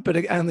time, but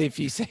only a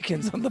few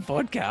seconds on the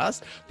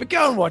podcast. But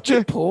go and watch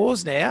it.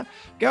 Pause now.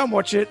 Go and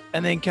watch it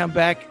and then come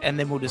back and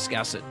then we'll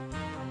discuss it.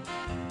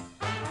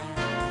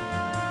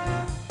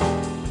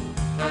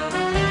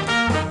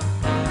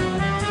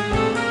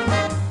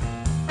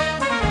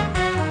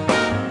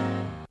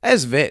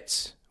 As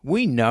vets,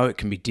 we know it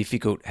can be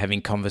difficult having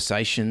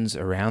conversations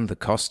around the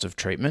cost of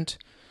treatment.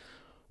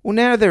 Well,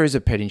 now there is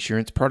a pet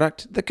insurance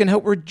product that can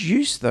help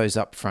reduce those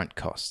upfront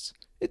costs.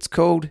 It's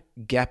called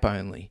Gap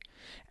Only,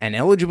 and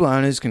eligible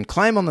owners can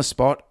claim on the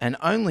spot and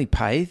only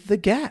pay the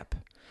gap.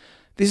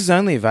 This is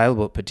only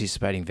available at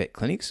participating vet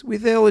clinics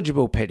with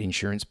eligible pet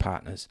insurance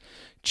partners.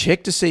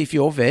 Check to see if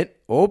your vet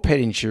or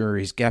pet insurer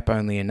is Gap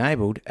Only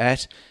enabled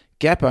at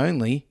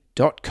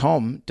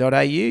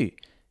gaponly.com.au.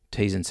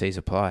 T's and C's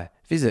apply.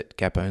 Visit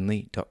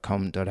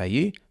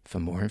gaponly.com.au for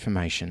more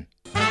information.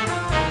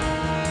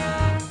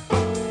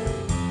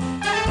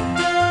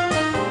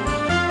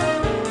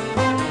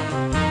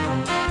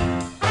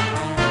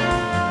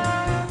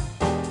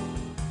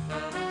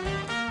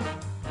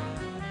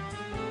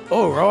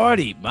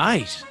 Alrighty,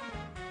 mate.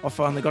 I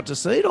finally got to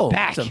see it all.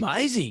 Back. It's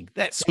amazing.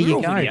 That There you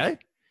squirrel go. video.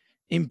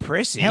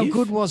 Impressive. How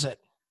good was it?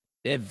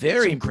 They're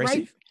very Some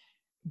impressive.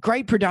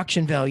 Great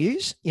production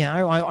values.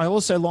 I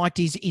also liked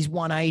his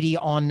 180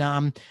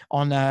 on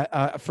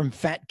from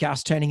Fat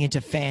Gus turning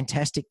into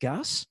Fantastic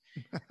Gus.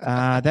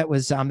 That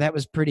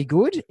was pretty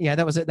good. Yeah,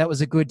 that was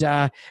a good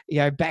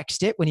back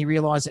step when he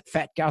realized that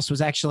Fat Gus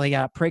was actually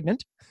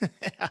pregnant.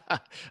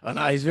 I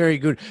know, he's very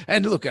good.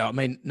 And look, I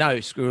mean, no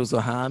squirrels are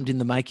harmed in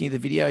the making of the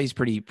video. He's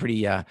pretty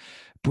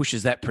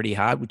pushes that pretty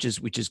hard, which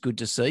is good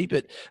to see.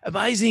 But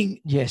amazing,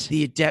 Yes.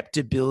 the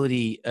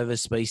adaptability of a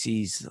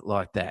species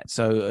like that.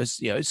 So,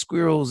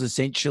 squirrels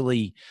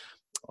essentially.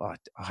 I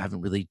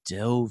haven't really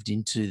delved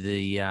into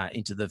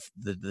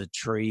the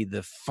tree,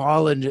 the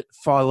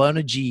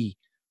phylogeny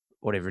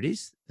whatever it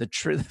is, the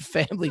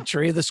family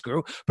tree of the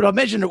squirrel. But I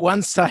imagine at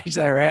one stage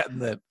they were out in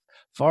the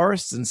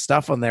forests and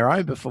stuff on their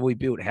own before we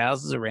built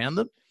houses around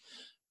them.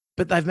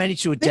 But they've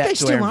managed to I think they adapt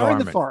to our still are in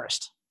environment. the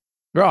forest.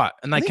 Right.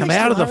 And I they think come they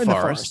out of still the are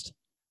in forest.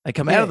 They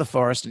come Yeah. out of the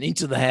forest and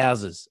into the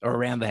houses or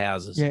around the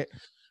houses. Yeah.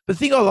 But the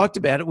thing I liked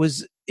about it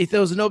was if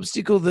there was an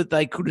obstacle that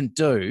they couldn't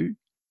do,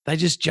 they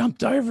just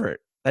jumped over it.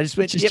 They just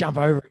went, Just yep, jump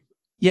over it.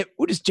 yep,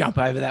 we'll just jump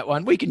over that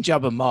one. We can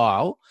jump a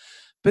mile.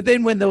 But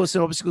then when there were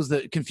some obstacles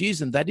that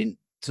confused them, they didn't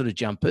sort of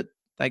jump it.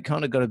 They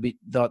kind of got a bit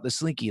like the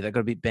slinky. They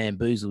got a bit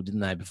bamboozled, didn't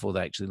they, before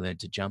they actually learned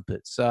to jump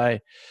it. So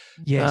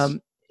Yes.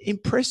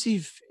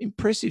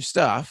 impressive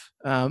stuff.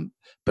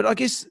 But I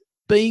guess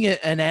being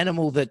an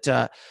animal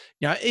that,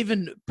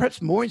 even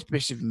perhaps more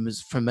impressive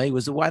for me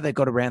was the way they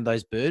got around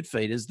those bird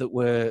feeders that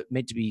were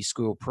meant to be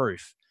squirrel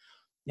proof.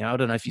 I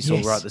don't know if you saw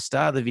Yes. right at the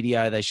start of the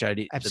video, they showed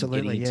it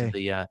Absolutely,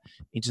 getting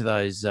into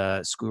those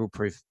squirrel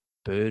proof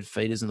bird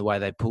feeders and the way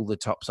they pull the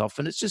tops off.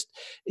 And it's just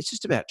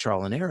about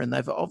trial and error. And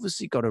they've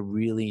obviously got a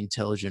really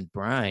intelligent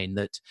brain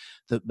that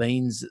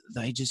means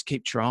they just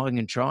keep trying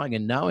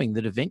and knowing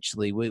that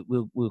eventually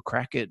we'll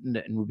crack it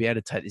and we'll be able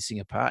to take this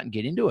thing apart and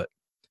get into it.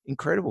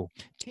 Incredible.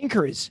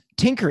 Tinkerers.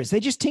 They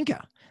just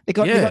tinker. They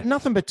got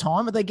nothing but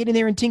time, but they get in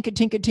there and tinker. And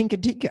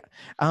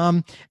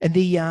I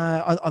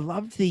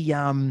love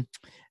the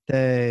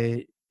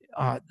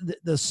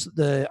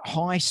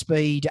high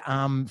speed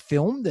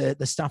film, the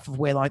stuff of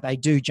where like they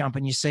do jump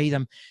and you see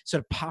them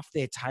sort of puff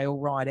their tail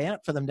right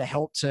out for them to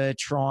help to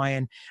try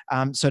and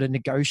sort of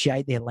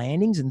negotiate their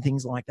landings and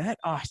things like that.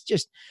 It's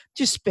just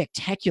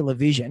spectacular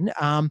vision.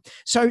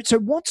 So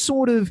what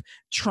sort of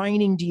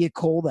training do you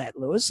call that,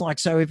 Lewis? Like,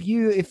 so if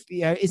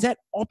is that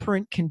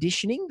operant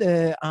conditioning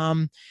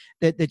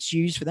that's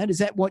used for that? Is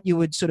that what you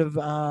would sort of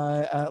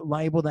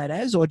label that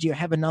as, or do you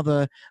have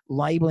another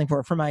labeling for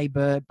it from a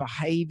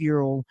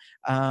behavioural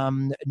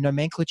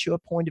nomenclature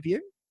point of view?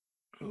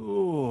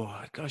 Oh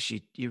gosh,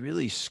 you're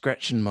really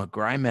scratching my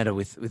grey matter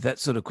with that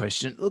sort of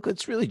question. Look,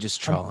 it's really just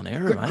trial and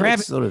error, mate.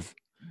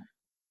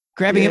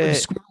 Grabbing it with a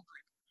squirrel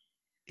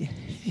grip.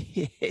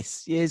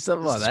 yes,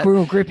 something like that.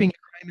 Squirrel gripping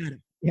grey matter.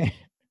 Yeah.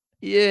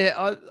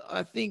 Yeah,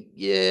 I think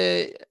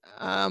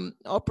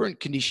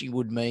operant conditioning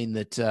would mean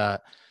that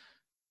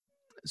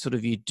sort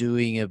of you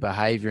doing a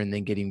behavior and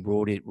then getting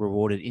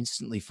rewarded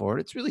instantly for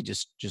it. It's really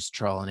just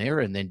trial and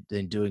error and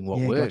then doing what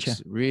works.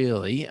 Gotcha.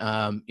 Really.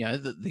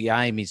 The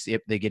aim is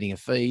they're getting a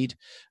feed,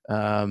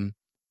 and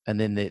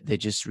then they're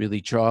just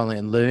really trialing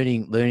and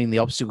learning the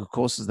obstacle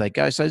course as they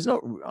go. So it's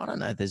not, I don't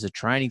know, there's a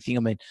training thing.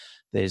 I mean,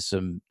 there is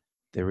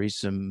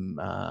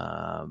some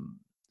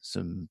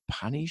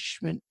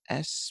punishment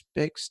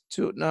aspects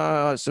to it.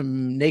 No,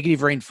 some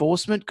negative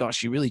reinforcement.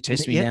 Gosh, you really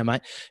test me now,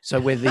 mate.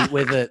 So where the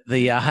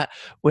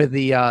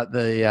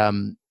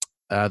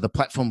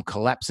platform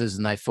collapses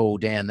and they fall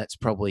down, that's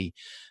probably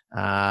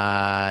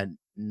that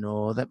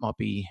might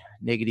be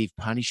negative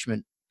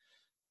punishment.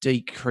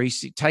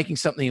 Taking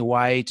something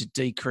away to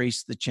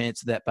decrease the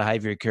chance of that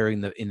behavior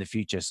occurring in the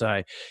future.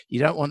 So you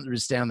don't want them to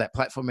stand on that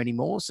platform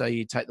anymore. So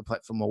you take the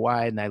platform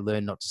away and they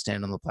learn not to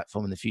stand on the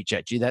platform in the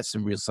future. Gee, that's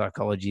some real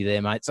psychology there,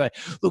 mate. So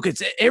look,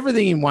 it's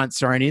everything in one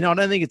thrown in. I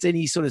don't think it's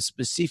any sort of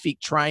specific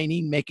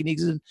training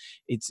mechanism.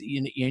 It's,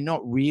 you're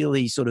not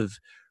really sort of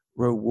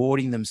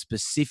rewarding them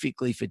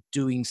specifically for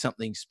doing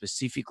something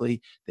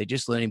specifically. They're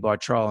just learning by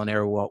trial and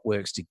error what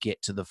works to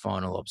get to the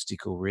final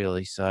obstacle,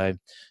 really. So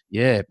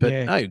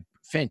no,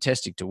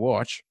 fantastic to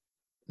watch.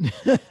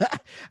 I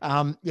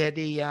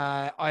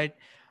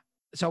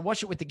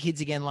watched it with the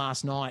kids again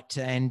last night,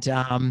 and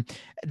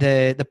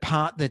the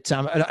part that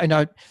I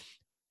know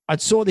I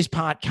saw this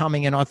part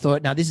coming, and I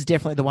thought, no, this is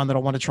definitely the one that I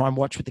want to try and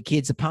watch with the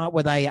kids. The part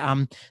where they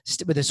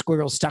where the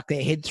squirrel stuck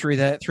their head through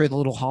the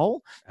little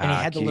hole, and he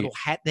had the little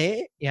hat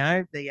there,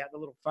 the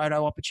little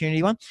photo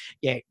opportunity one.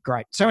 Yeah,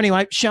 great. So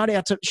anyway, shout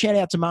out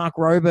to Mark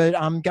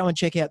Rober. Go and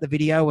check out the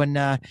video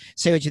and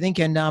see what you think.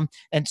 And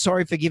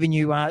sorry for giving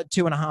you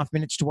 2.5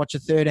 minutes to watch a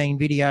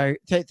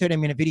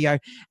 13-minute video,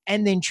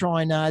 and then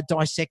try and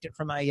dissect it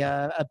from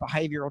a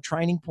behavioural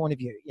training point of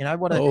view.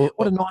 What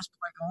a nice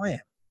bloke I am.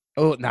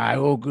 Oh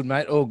no, all good,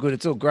 mate. All good.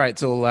 It's all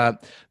great. It's all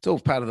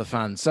part of the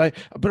fun. So,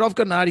 but I've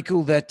got an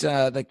article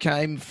that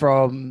came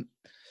from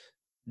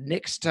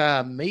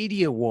Nexstar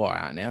Media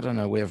Wire. Now I don't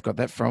know where I've got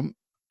that from.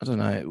 I don't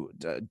know.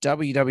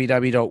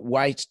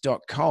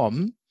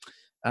 www.weight.com.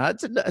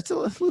 It's a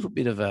little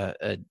bit of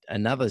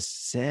another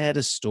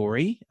sadder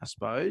story, I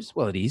suppose.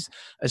 Well, it is.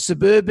 A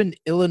suburban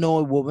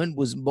Illinois woman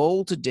was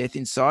mauled to death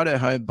inside her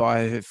home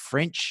by her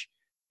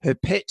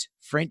pet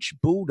French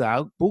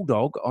bulldog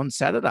on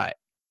Saturday.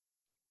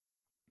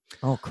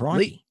 Oh,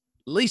 crikey.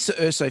 Lisa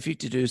Urso,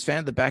 52, was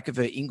found at the back of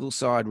her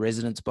Ingleside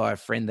residence by a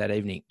friend that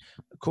evening.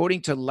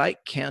 According to Lake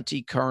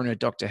County coroner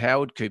Dr.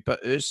 Howard Cooper,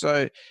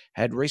 Urso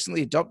had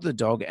recently adopted the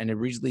dog and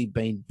originally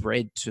been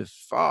bred to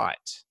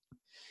fight.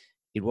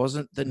 It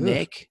wasn't the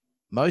neck.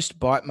 Most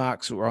bite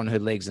marks were on her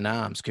legs and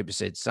arms, Cooper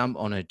said. Some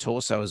on her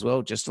torso as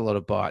well, just a lot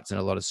of bites and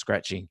a lot of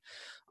scratching.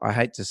 I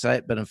hate to say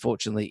it, but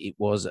unfortunately it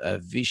was a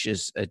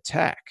vicious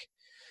attack.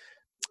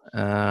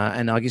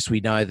 And I guess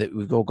we know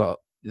that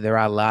there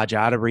are large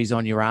arteries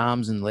on your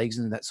arms and legs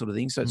and that sort of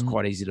thing. So it's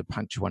quite easy to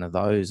puncture one of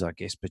those, I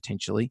guess,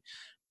 potentially.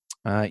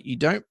 You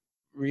don't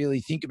really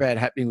think about it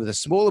happening with a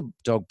smaller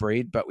dog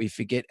breed, but we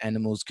forget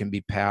animals can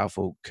be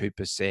powerful,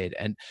 Cooper said.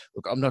 And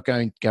look, I'm not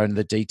going to go into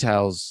the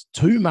details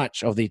too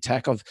much of the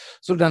attack. I've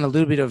sort of done a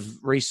little bit of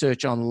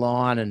research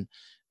online, and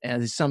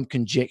there's some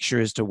conjecture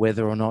as to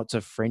whether or not it's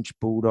a French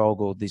bulldog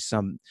or there's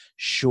some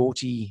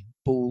shorty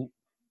bulldog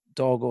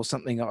or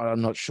something.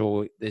 I'm not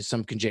sure. There's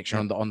some conjecture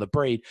on the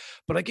breed.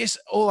 But I guess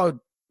all I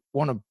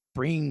want to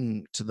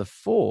bring to the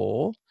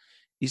fore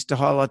is to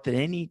highlight that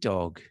any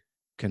dog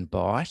can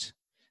bite,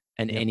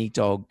 and any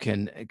dog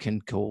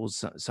can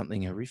cause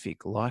something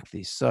horrific like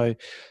this. So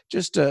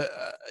just,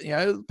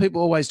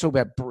 people always talk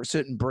about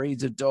certain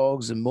breeds of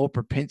dogs and more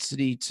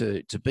propensity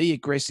to be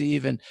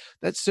aggressive. And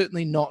that's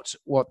certainly not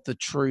what the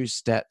true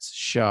stats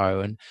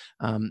show.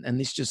 And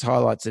this just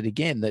highlights it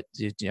again, that,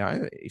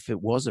 if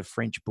it was a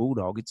French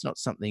bulldog, it's not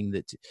something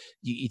that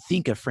you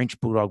think a French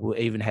bulldog will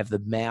even have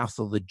the mouth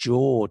or the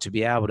jaw to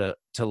be able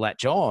to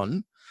latch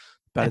on.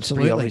 But It's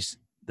pretty obvious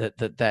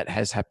that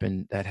has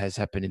happened. That has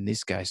happened in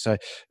this case. So,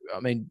 I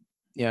mean,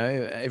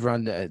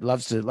 everyone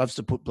loves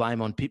to put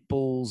blame on pit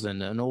bulls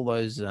and all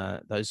those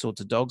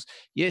sorts of dogs.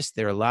 Yes,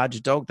 they're a larger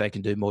dog; they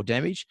can do more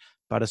damage,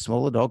 but a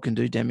smaller dog can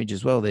do damage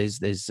as well. There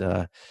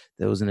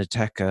was an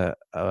attacker,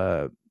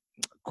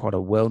 quite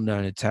a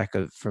well-known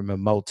attacker from a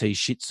Maltese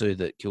Shih Tzu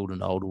that killed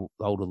an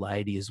older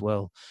lady as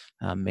well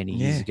many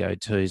years ago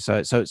too. So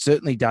it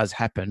certainly does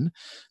happen,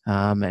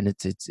 and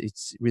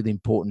it's really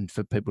important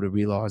for people to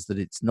realise that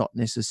it's not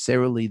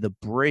necessarily the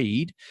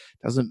breed.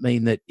 Doesn't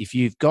mean that if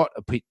you've got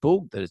a pit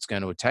bull that it's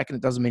going to attack, and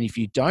it doesn't mean if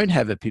you don't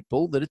have a pit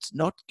bull that it's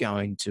not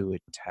going to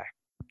attack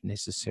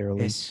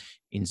necessarily. Yes.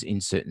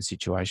 In certain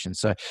situations.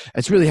 So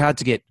it's really hard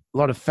to get a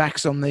lot of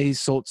facts on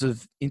these sorts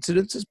of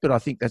incidences, but I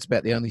think that's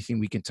about the only thing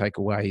we can take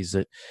away, is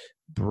that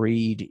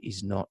breed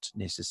is not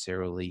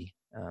necessarily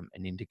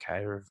an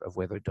indicator of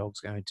whether a dog's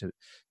going to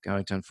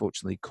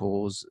unfortunately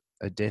cause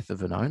a death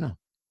of an owner.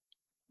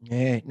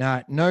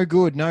 Yeah, no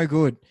good.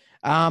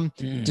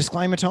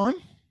 Disclaimer time?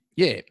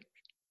 Yeah.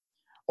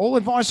 All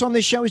advice on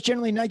this show is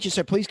generally in nature,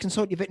 so please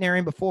consult your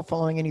veterinarian before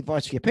following any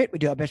advice for your pet. We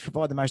do our best to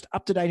provide the most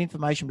up-to-date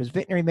information, because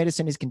veterinary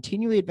medicine is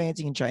continually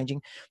advancing and changing.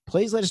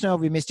 Please let us know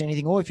if we missed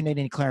anything or if you need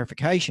any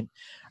clarification.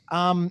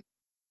 I've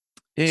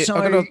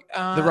got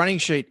the running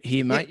sheet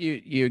here, mate.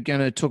 You're going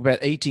to talk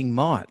about eating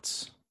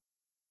mites.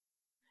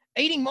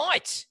 Eating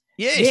mites?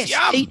 Yes.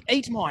 Yum.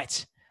 Eat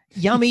mites.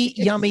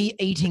 Yummy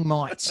eating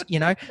mites.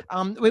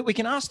 We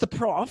can ask the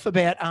prof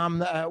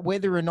about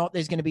whether or not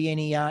there's going to be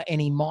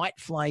any mite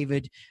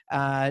flavored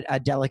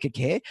delicate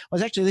care. I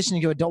was actually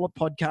listening to a Dollop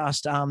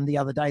podcast the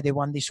other day. Their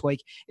one this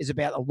week is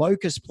about a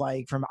locust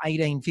plague from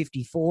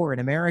 1854 in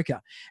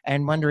America,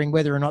 and wondering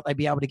whether or not they'd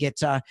be able to get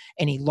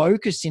any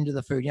locusts into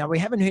the food. We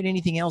haven't heard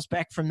anything else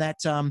back from that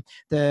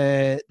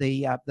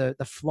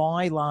the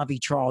fly larvae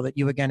trial that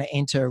you were going to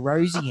enter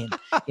Rosie in,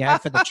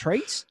 for the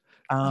treats.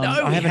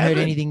 I haven't heard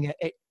anything.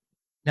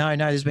 No,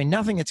 there's been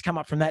nothing that's come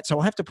up from that. So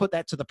I'll have to put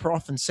that to the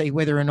prof and see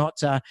whether or not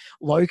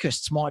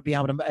locusts might be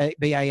able to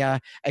be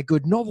a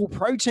good novel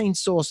protein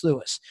source,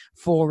 Lewis,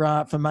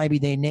 for maybe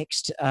their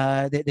next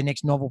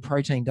novel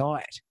protein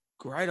diet.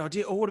 Great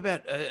idea. Or what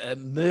about a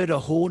murder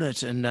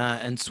hornet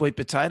and sweet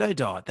potato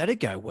diet? That'd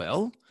go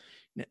well.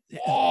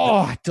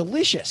 Oh,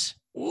 delicious!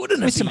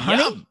 Wouldn't it? With some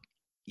honey?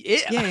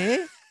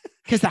 Yeah.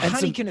 Because the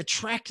honey can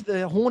attract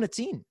the hornets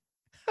in.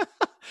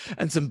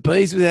 And some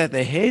bees without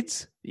their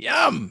heads.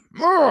 Yum!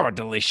 Oh,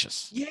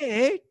 delicious.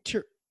 Yeah.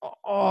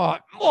 I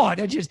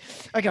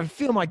can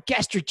feel my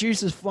gastric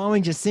juices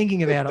flowing just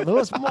thinking about it,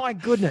 Lewis. My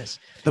goodness.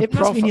 It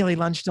must be nearly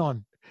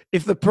lunchtime.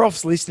 If the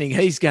prof's listening,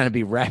 he's going to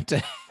be rapt to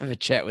have a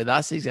chat with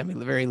us. He's going to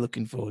be very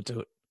looking forward to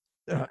it.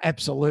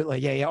 Absolutely.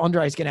 Yeah.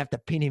 Andre's going to have to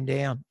pin him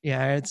down.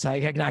 And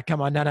say, no,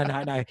 come on.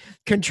 No.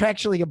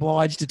 Contractually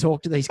obliged to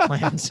talk to these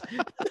clowns.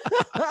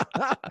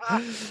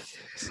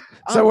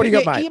 So what do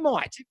you got, mate? Ear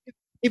mites.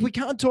 If we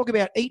can't talk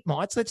about eat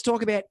mites, let's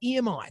talk about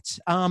ear mites.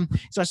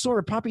 So I saw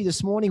a puppy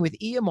this morning with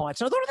ear mites,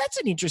 and I thought that's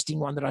an interesting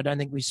one that I don't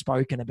think we've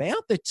spoken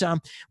about.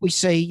 That we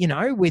see,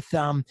 with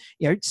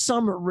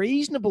some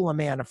reasonable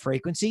amount of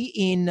frequency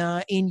in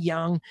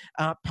young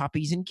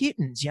puppies and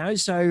kittens.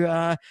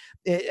 So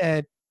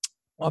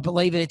I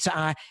believe it's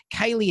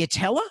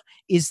Caliatella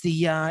is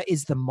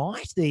the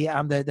mite,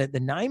 the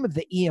name of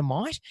the ear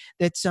mite.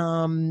 That's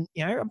I'm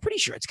pretty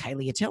sure it's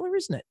Caliatella,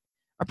 isn't it?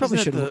 I probably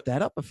should have looked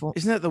that up before.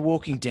 Isn't that the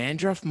walking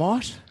dandruff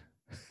mite?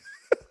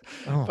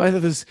 Both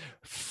of us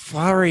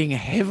flurrying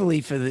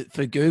heavily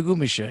for Google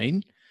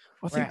machine.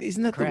 I think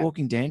isn't that the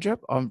walking dandruff?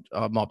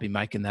 I might be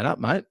making that up,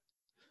 mate.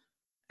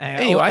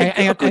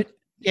 Anyway,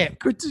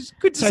 good to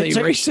see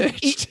you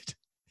researched.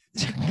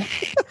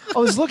 I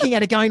was looking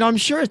at it going, I'm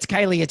sure it's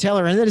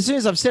Caliatella, and then as soon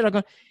as I've said it, I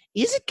go,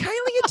 is it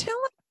Caliatella?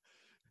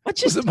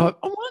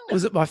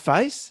 Was it my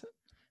face?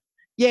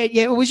 Yeah,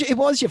 it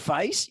was your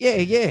face. Yeah,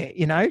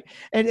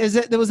 and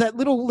there was that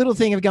little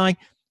thing of going,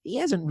 he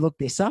hasn't looked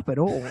this up at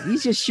all.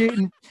 He's just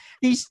shooting.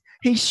 He's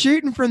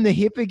shooting from the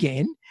hip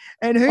again,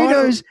 and who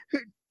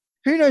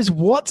knows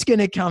what's going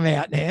to come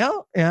out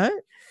now? You know?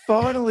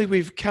 Finally,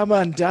 we've come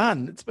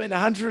undone. It's been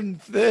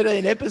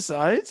 113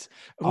 episodes,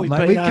 and we've mate,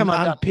 been we've come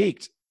undone.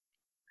 unpicked.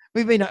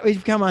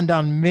 We've come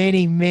undone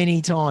many,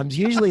 many times.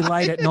 Usually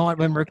late at night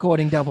when we're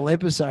recording double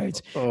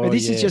episodes. But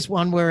this is just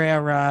one where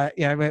our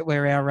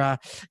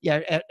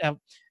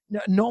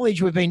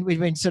knowledge we've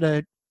been sort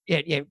of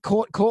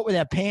caught with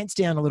our pants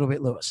down a little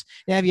bit, Lewis.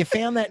 Now, have you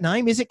found that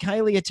name? Is it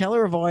Kaylee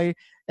Atella?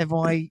 Have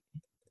I?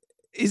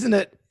 Isn't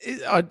it?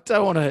 I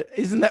don't want to.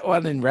 Isn't that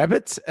one in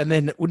rabbits? And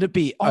then wouldn't it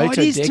be? It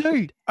is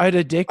too.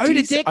 Ododectes.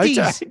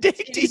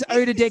 It is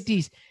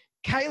Ododectes.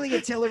 Kaylee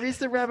Atella is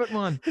the rabbit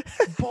one.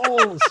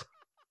 Balls.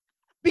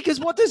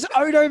 Because what does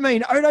Odo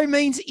mean? Odo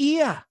means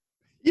ear.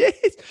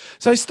 Yes.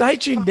 So stay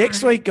tuned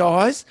next week,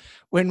 guys,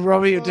 when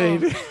Robbie will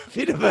do a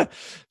bit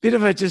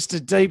of a just a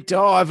deep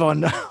dive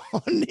on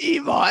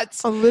ear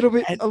mites. A little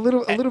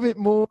bit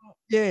more.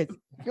 Yeah.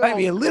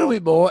 Maybe a little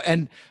bit more.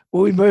 And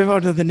will we move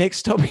on to the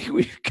next topic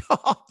we've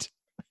got?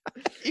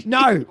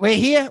 No, we're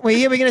here.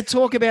 We're going to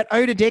talk about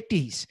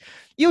Ododectes.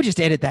 You'll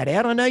just edit that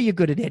out. I know you're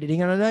good at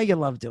editing, and I know you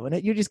love doing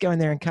it. You just go in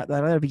there and cut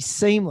that out. It'll be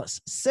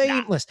seamless.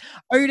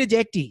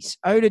 Ododectes.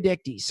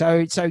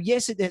 So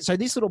yes, so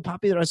this little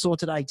puppy that I saw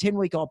today,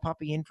 10-week-old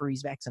puppy in for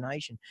his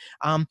vaccination.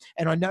 And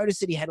I noticed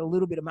that he had a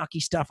little bit of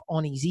mucky stuff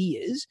on his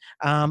ears,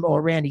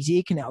 or around his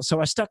ear canal. So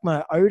I stuck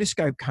my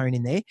otoscope cone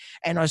in there,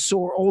 and I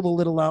saw all the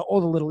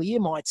little ear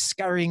mites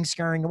scurrying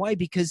away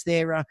because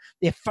they're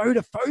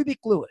photophobic,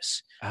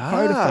 Lewis.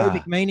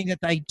 Photophobic meaning that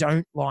they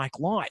don't like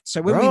light.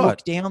 So when we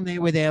look down there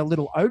with our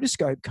little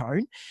otoscope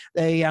cone,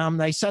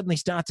 they suddenly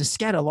start to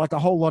scatter like a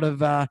whole lot of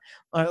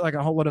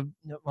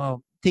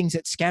things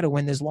that scatter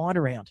when there's light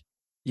around.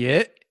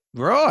 Yeah,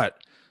 right.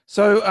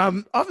 So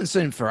I haven't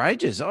seen them for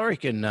ages. I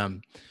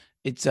reckon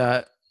it's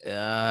a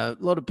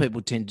lot of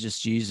people tend to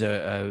just use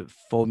a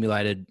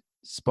formulated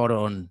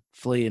spot-on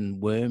flea and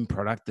worm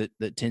product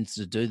that tends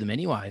to do them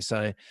anyway. So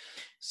I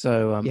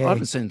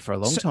haven't seen them for a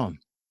long time.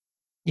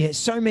 Yeah,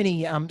 so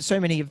many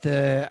of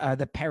the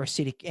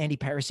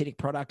anti-parasitic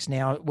products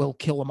now will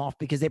kill them off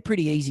because they're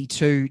pretty easy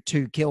to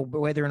kill. But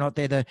whether or not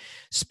they're the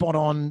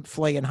spot-on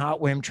flea and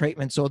heartworm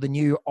treatments or the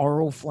new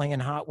oral flea and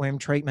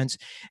heartworm treatments,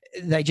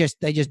 they just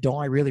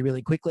die really,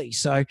 really quickly.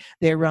 So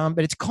they're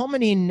but it's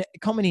common in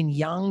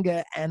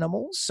younger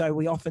animals. So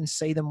we often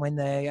see them when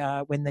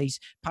these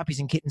puppies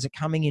and kittens are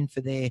coming in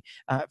for their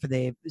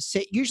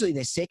usually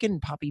their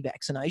second puppy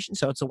vaccination.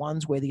 So it's the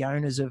ones where the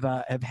owners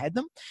have had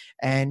them,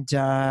 and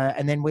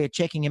then we're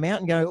checking them out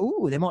and go,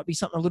 oh, there might be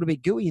something a little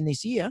bit gooey in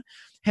this ear.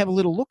 Have a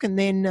little look, and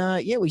then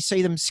we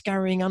see them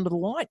scurrying under the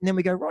light, and then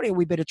we go, right,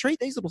 we better treat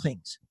these little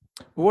things.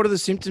 What are the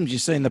symptoms you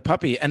see in the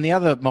puppy? And the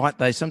other mite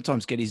they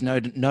sometimes get is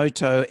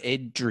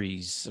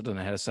notoedries. I don't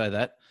know how to say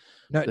that.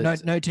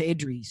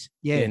 Notoedries.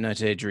 Yeah,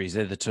 notoedries.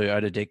 They're the two,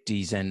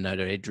 Ododectes and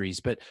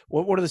notoedries. But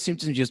what are the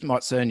symptoms you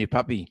might see in your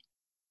puppy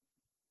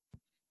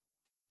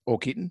or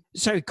kitten?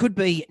 So it could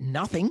be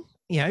nothing.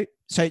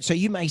 So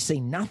you may see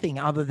nothing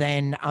other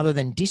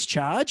than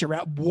discharge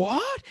around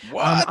what?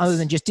 Other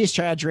than just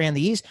discharge around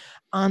the ears,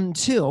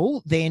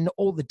 until then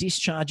all the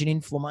discharge and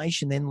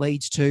inflammation then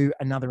leads to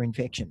another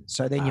infection.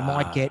 So then you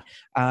might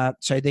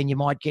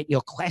get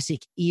your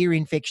classic ear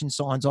infection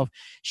signs of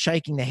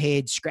shaking the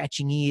head,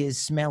 scratching ears,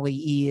 smelly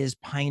ears,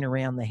 pain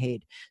around the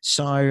head.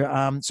 So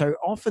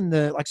often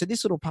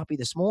this little puppy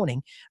this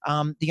morning,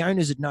 the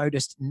owners had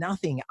noticed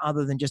nothing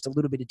other than just a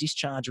little bit of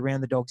discharge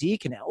around the dog's ear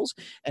canals,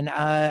 and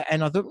I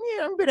thought,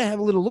 I better have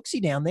a little look-see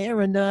down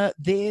there, and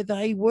there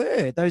they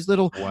were, those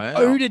little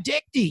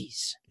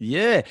Ododectes.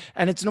 Yeah,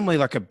 and it's normally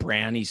like a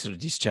brownie sort of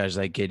discharge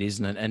they get,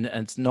 isn't it?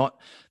 And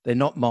they're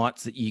not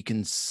mites that you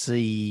can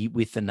see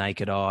with the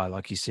naked eye.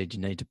 Like you said, you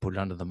need to put it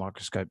under the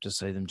microscope to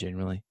see them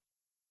generally.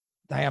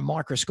 They are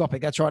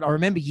microscopic. That's right. I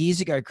remember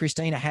years ago,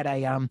 Christina had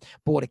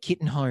bought a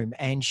kitten home,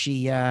 and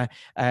she had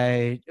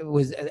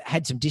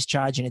some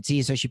discharge in its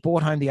ear. So she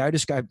brought home the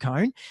otoscope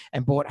cone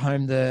and brought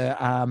home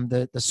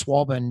the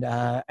swab and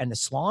the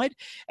slide.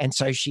 And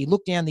so she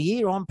looked down the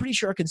ear. I'm pretty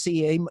sure I can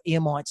see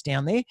ear mites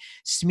down there.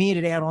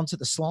 Smeared it out onto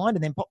the slide,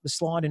 and then popped the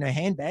slide in her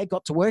handbag.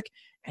 Got to work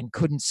and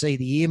couldn't see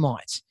the ear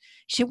mites.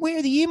 She said, "Where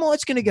are the ear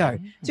mites going to go?" I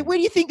said, "Where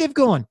do you think they've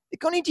gone? They've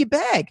gone into your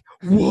bag."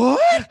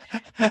 What?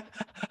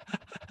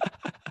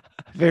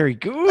 Very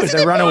good.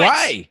 They run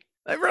away.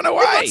 They run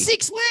away. They've got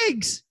 6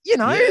 legs. They're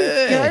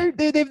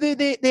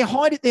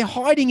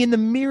hiding in the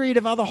myriad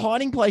of other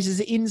hiding places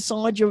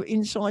inside your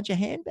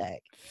handbag.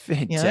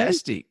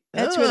 Fantastic.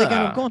 That's where they're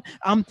going to have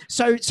gone.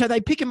 So they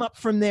pick them up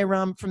from their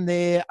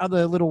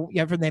other little,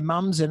 from their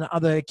mums and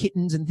other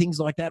kittens and things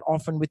like that,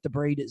 often with the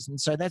breeders. And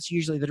so that's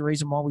usually the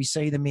reason why we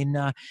see them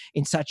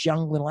in such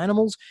young little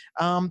animals.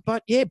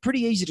 But yeah,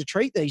 pretty easy to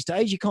treat these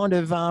days. You kind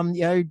of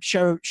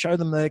show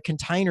them the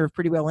container of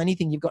pretty well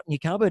anything you've got in your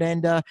cupboard,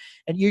 and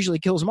it usually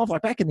kills them off.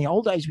 Like back in the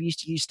old days, we used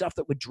to use stuff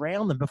that would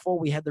drown them before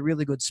we had the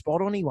really good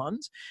spot-on-y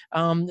ones.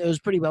 It was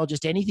pretty well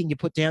just anything you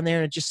put down there,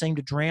 and it just seemed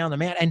to drown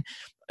them out. And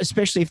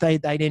especially if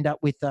they'd end up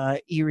with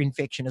ear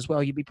infection as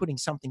well. You'd be putting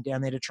something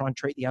down there to try and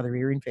treat the other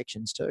ear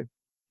infections too.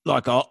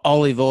 Like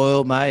olive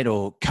oil, mate,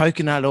 or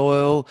coconut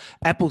oil,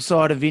 apple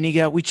cider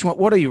vinegar. Which one?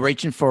 What are you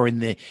reaching for in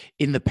the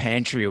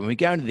pantry when we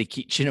go into the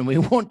kitchen and we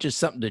want just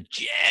something to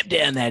jam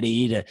down that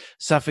ear to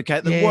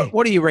suffocate them? Yeah.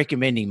 What are you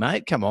recommending,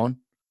 mate? Come on.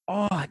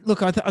 Oh,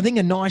 look, I think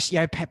a nice,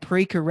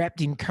 paprika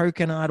wrapped in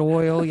coconut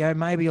oil,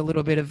 maybe a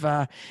little bit of,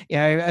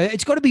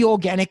 it's got to be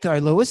organic though,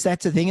 Lewis.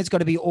 That's the thing. It's got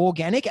to be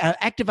organic.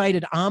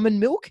 Activated almond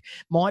milk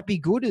might be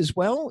good as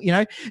well.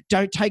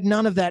 Don't take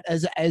none of that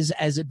as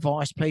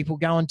advice, people.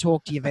 Go and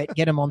talk to your vet,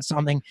 get him on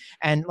something.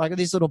 And like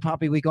this little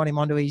puppy, we got him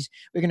onto we're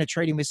going to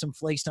treat him with some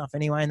flea stuff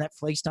anyway. And that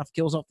flea stuff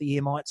kills off the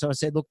ear mite. So I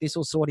said, look, this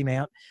will sort him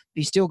out. If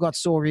he's still got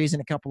sore ears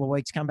in a couple of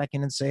weeks, come back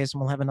in and see us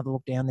and we'll have another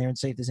look down there and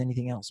see if there's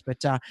anything else.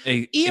 But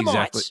ear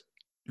mites.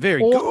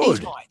 Very or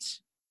good. Ear mites.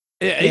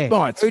 Yeah, ear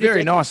mites.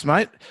 Very nice,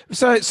 mate.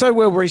 So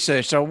well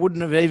researched. I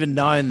wouldn't have even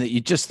known that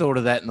you just thought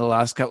of that in the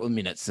last couple of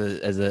minutes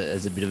as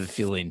a bit of a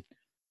fill-in.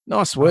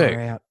 Nice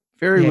work.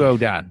 Very well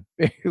done.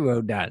 Very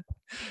well done.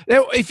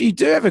 Now, if you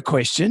do have a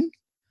question,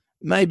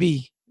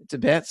 maybe it's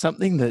about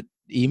something that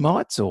ear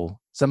mites or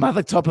some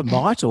other type of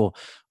mite or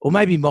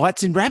maybe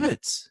mites in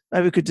rabbits.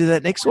 Maybe we could do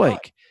that next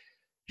week.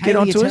 Get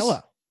on to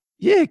us.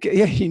 Yeah,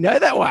 you know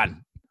that one.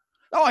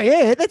 Oh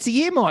yeah, that's a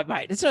ear mite,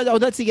 mate. It's not. Oh,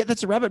 that's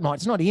a rabbit mite.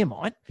 It's not ear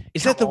mite.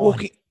 Is that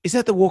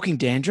the walking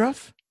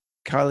dandruff?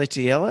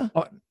 Coleitiella?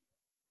 Oh,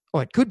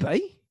 it could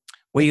be.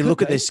 Where you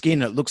look at their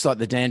skin, it looks like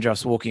the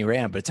dandruff's walking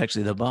around, but it's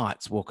actually the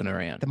mites walking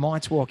around. The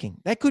mites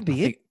walking. That could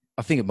be it.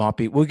 I think it might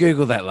be. We'll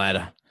Google that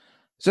later.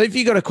 So if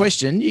you got a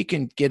question, you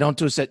can get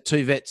onto us at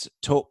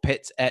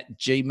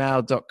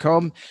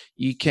 2vetstalkpets@gmail.com.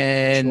 You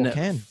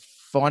can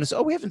find us.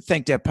 Oh, we haven't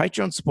thanked our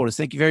Patreon supporters.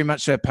 Thank you very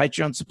much to our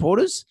Patreon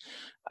supporters.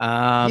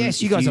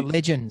 Yes, you guys are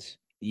legends.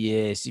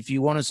 Yes, if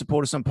you want to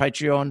support us on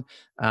Patreon,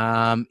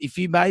 if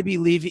you maybe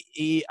live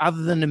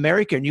other than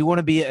America and you want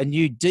to be a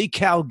new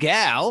decal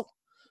gal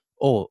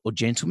or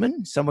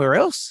gentleman somewhere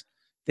else,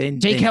 then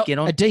get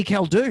on. A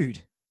decal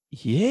dude.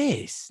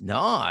 Yes,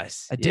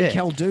 nice. A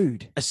decal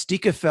dude. A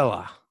sticker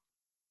fella.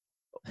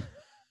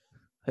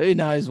 Who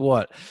knows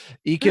what?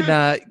 You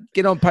can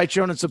get on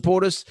Patreon and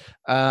support us.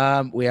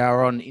 We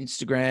are on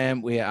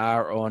Instagram. We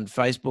are on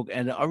Facebook.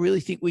 And I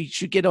really think we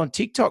should get on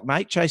TikTok,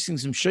 mate, chasing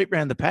some sheep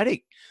around the paddock.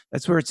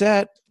 That's where it's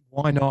at.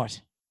 Why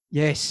not?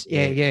 Yes.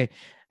 Yeah.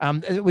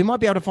 We might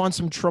be able to find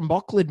some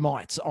tromboclid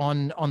mites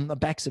on the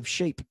backs of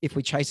sheep if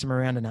we chase them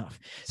around enough.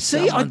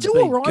 See, I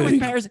do all right with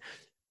parasites.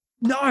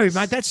 No,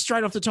 mate, that's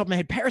straight off the top of my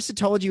head.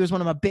 Parasitology was one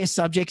of my best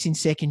subjects in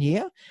second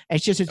year.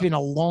 It's been a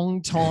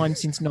long time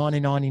since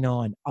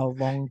 1999. A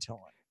long time.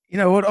 You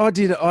know what? I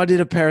did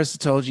a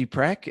parasitology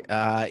prac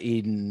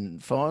in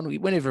final,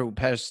 whenever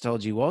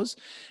parasitology was,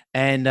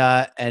 and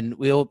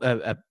we all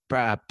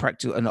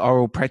an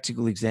oral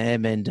practical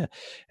exam, and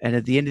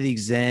at the end of the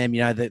exam,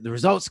 the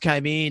results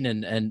came in,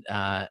 and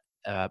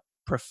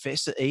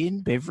Professor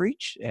Ian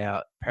Beveridge,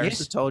 our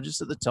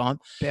parasitologist at the time,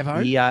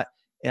 Bevo.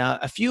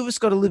 A few of us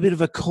got a little bit of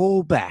a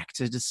call back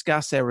to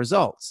discuss our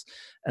results.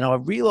 And I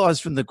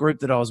realised from the group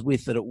that I was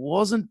with that it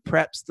wasn't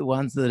perhaps the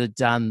ones that had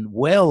done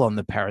well on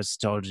the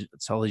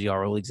parasitology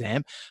oral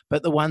exam,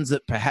 but the ones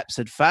that perhaps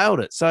had failed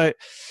it. So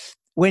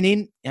went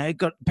in,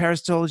 got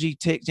parasitology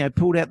text,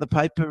 pulled out the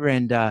paper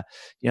and,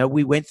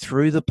 we went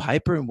through the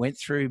paper and went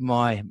through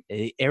my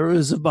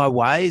errors of my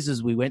ways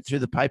as we went through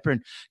the paper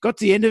and got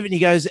to the end of it. And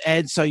he goes,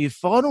 and so your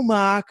final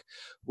mark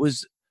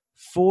was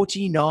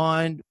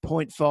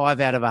 49.5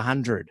 out of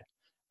 100.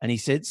 And he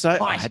said, so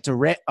nice. I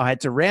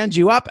had to round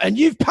you up and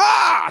you've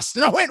passed.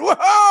 And I went,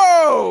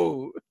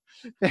 whoa,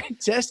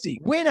 fantastic.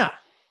 Winner.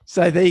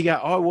 So there you go.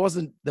 I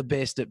wasn't the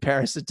best at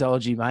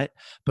parasitology, mate,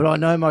 but I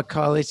know my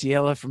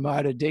Coleitiella from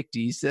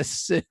Otodectes. That's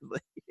certainly.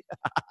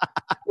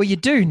 Well, you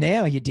do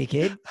now, you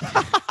dickhead.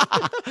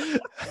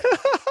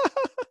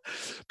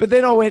 But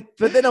then I went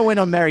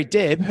on Married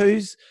Deb,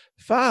 whose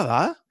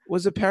father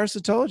was a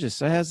parasitologist.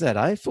 So how's that,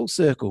 eh? Full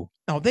circle.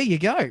 Oh, there you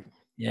go.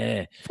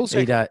 Yeah. Full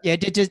circle. Yeah.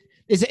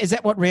 Is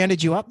that what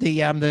rounded you up?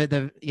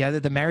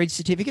 The marriage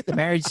certificate? The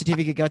marriage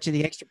certificate got you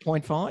the extra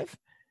 0.5?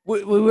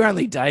 We were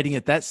only dating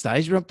at that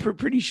stage, but I'm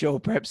pretty sure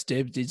perhaps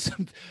Deb did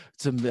some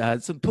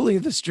pulling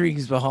of the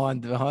strings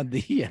behind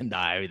the.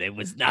 No, there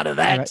was none of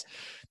that.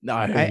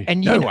 Right.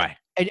 No, no way.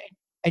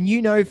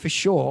 And for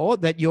sure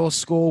that your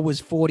score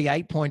was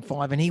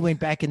 48.5, and he went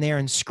back in there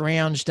and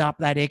scrounged up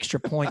that extra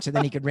point so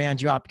then he could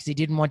round you up because he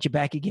didn't want you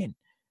back again.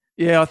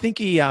 Yeah, I think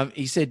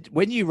he said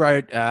when you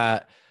wrote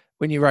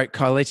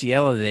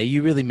Coleitiella there,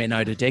 you really meant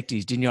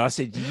Otodectes, didn't you? I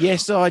said,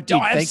 yes, I did.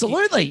 Oh,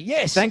 absolutely,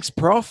 yes. Thanks,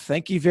 Prof.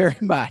 Thank you very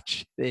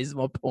much. There's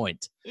my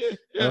point.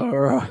 All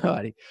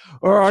righty.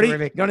 Got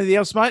anything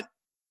else, mate?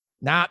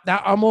 Nah,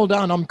 I'm all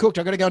done. I'm cooked.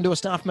 I've got to go and do a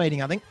staff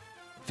meeting, I think.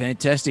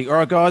 Fantastic. All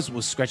right, guys,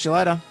 we'll scratch you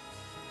later.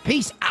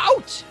 Peace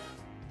out.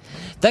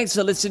 Thanks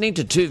for listening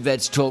to Two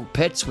Vets Talk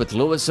Pets with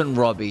Lewis and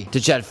Robbie. To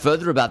chat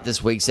further about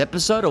this week's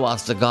episode or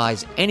ask the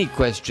guys any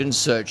questions,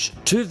 search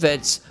Two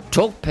Vets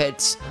Talk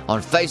Pets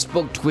on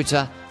Facebook,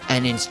 Twitter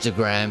and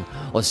Instagram,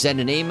 or send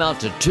an email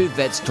to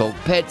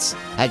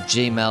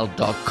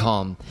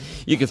 2vetstalkpets@gmail.com.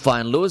 You can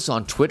find Lewis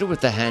on Twitter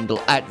with the handle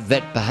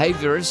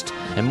 @VetBehaviorist,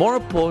 and more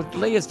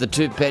importantly, as the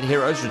two pet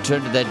heroes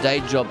return to their day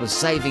job of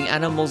saving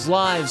animals'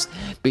 lives,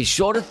 be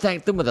sure to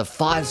thank them with a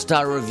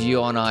 5-star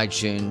review on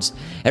iTunes.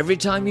 Every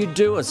time you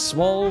do, a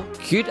small,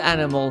 cute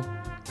animal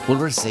will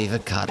receive a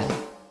cuddle.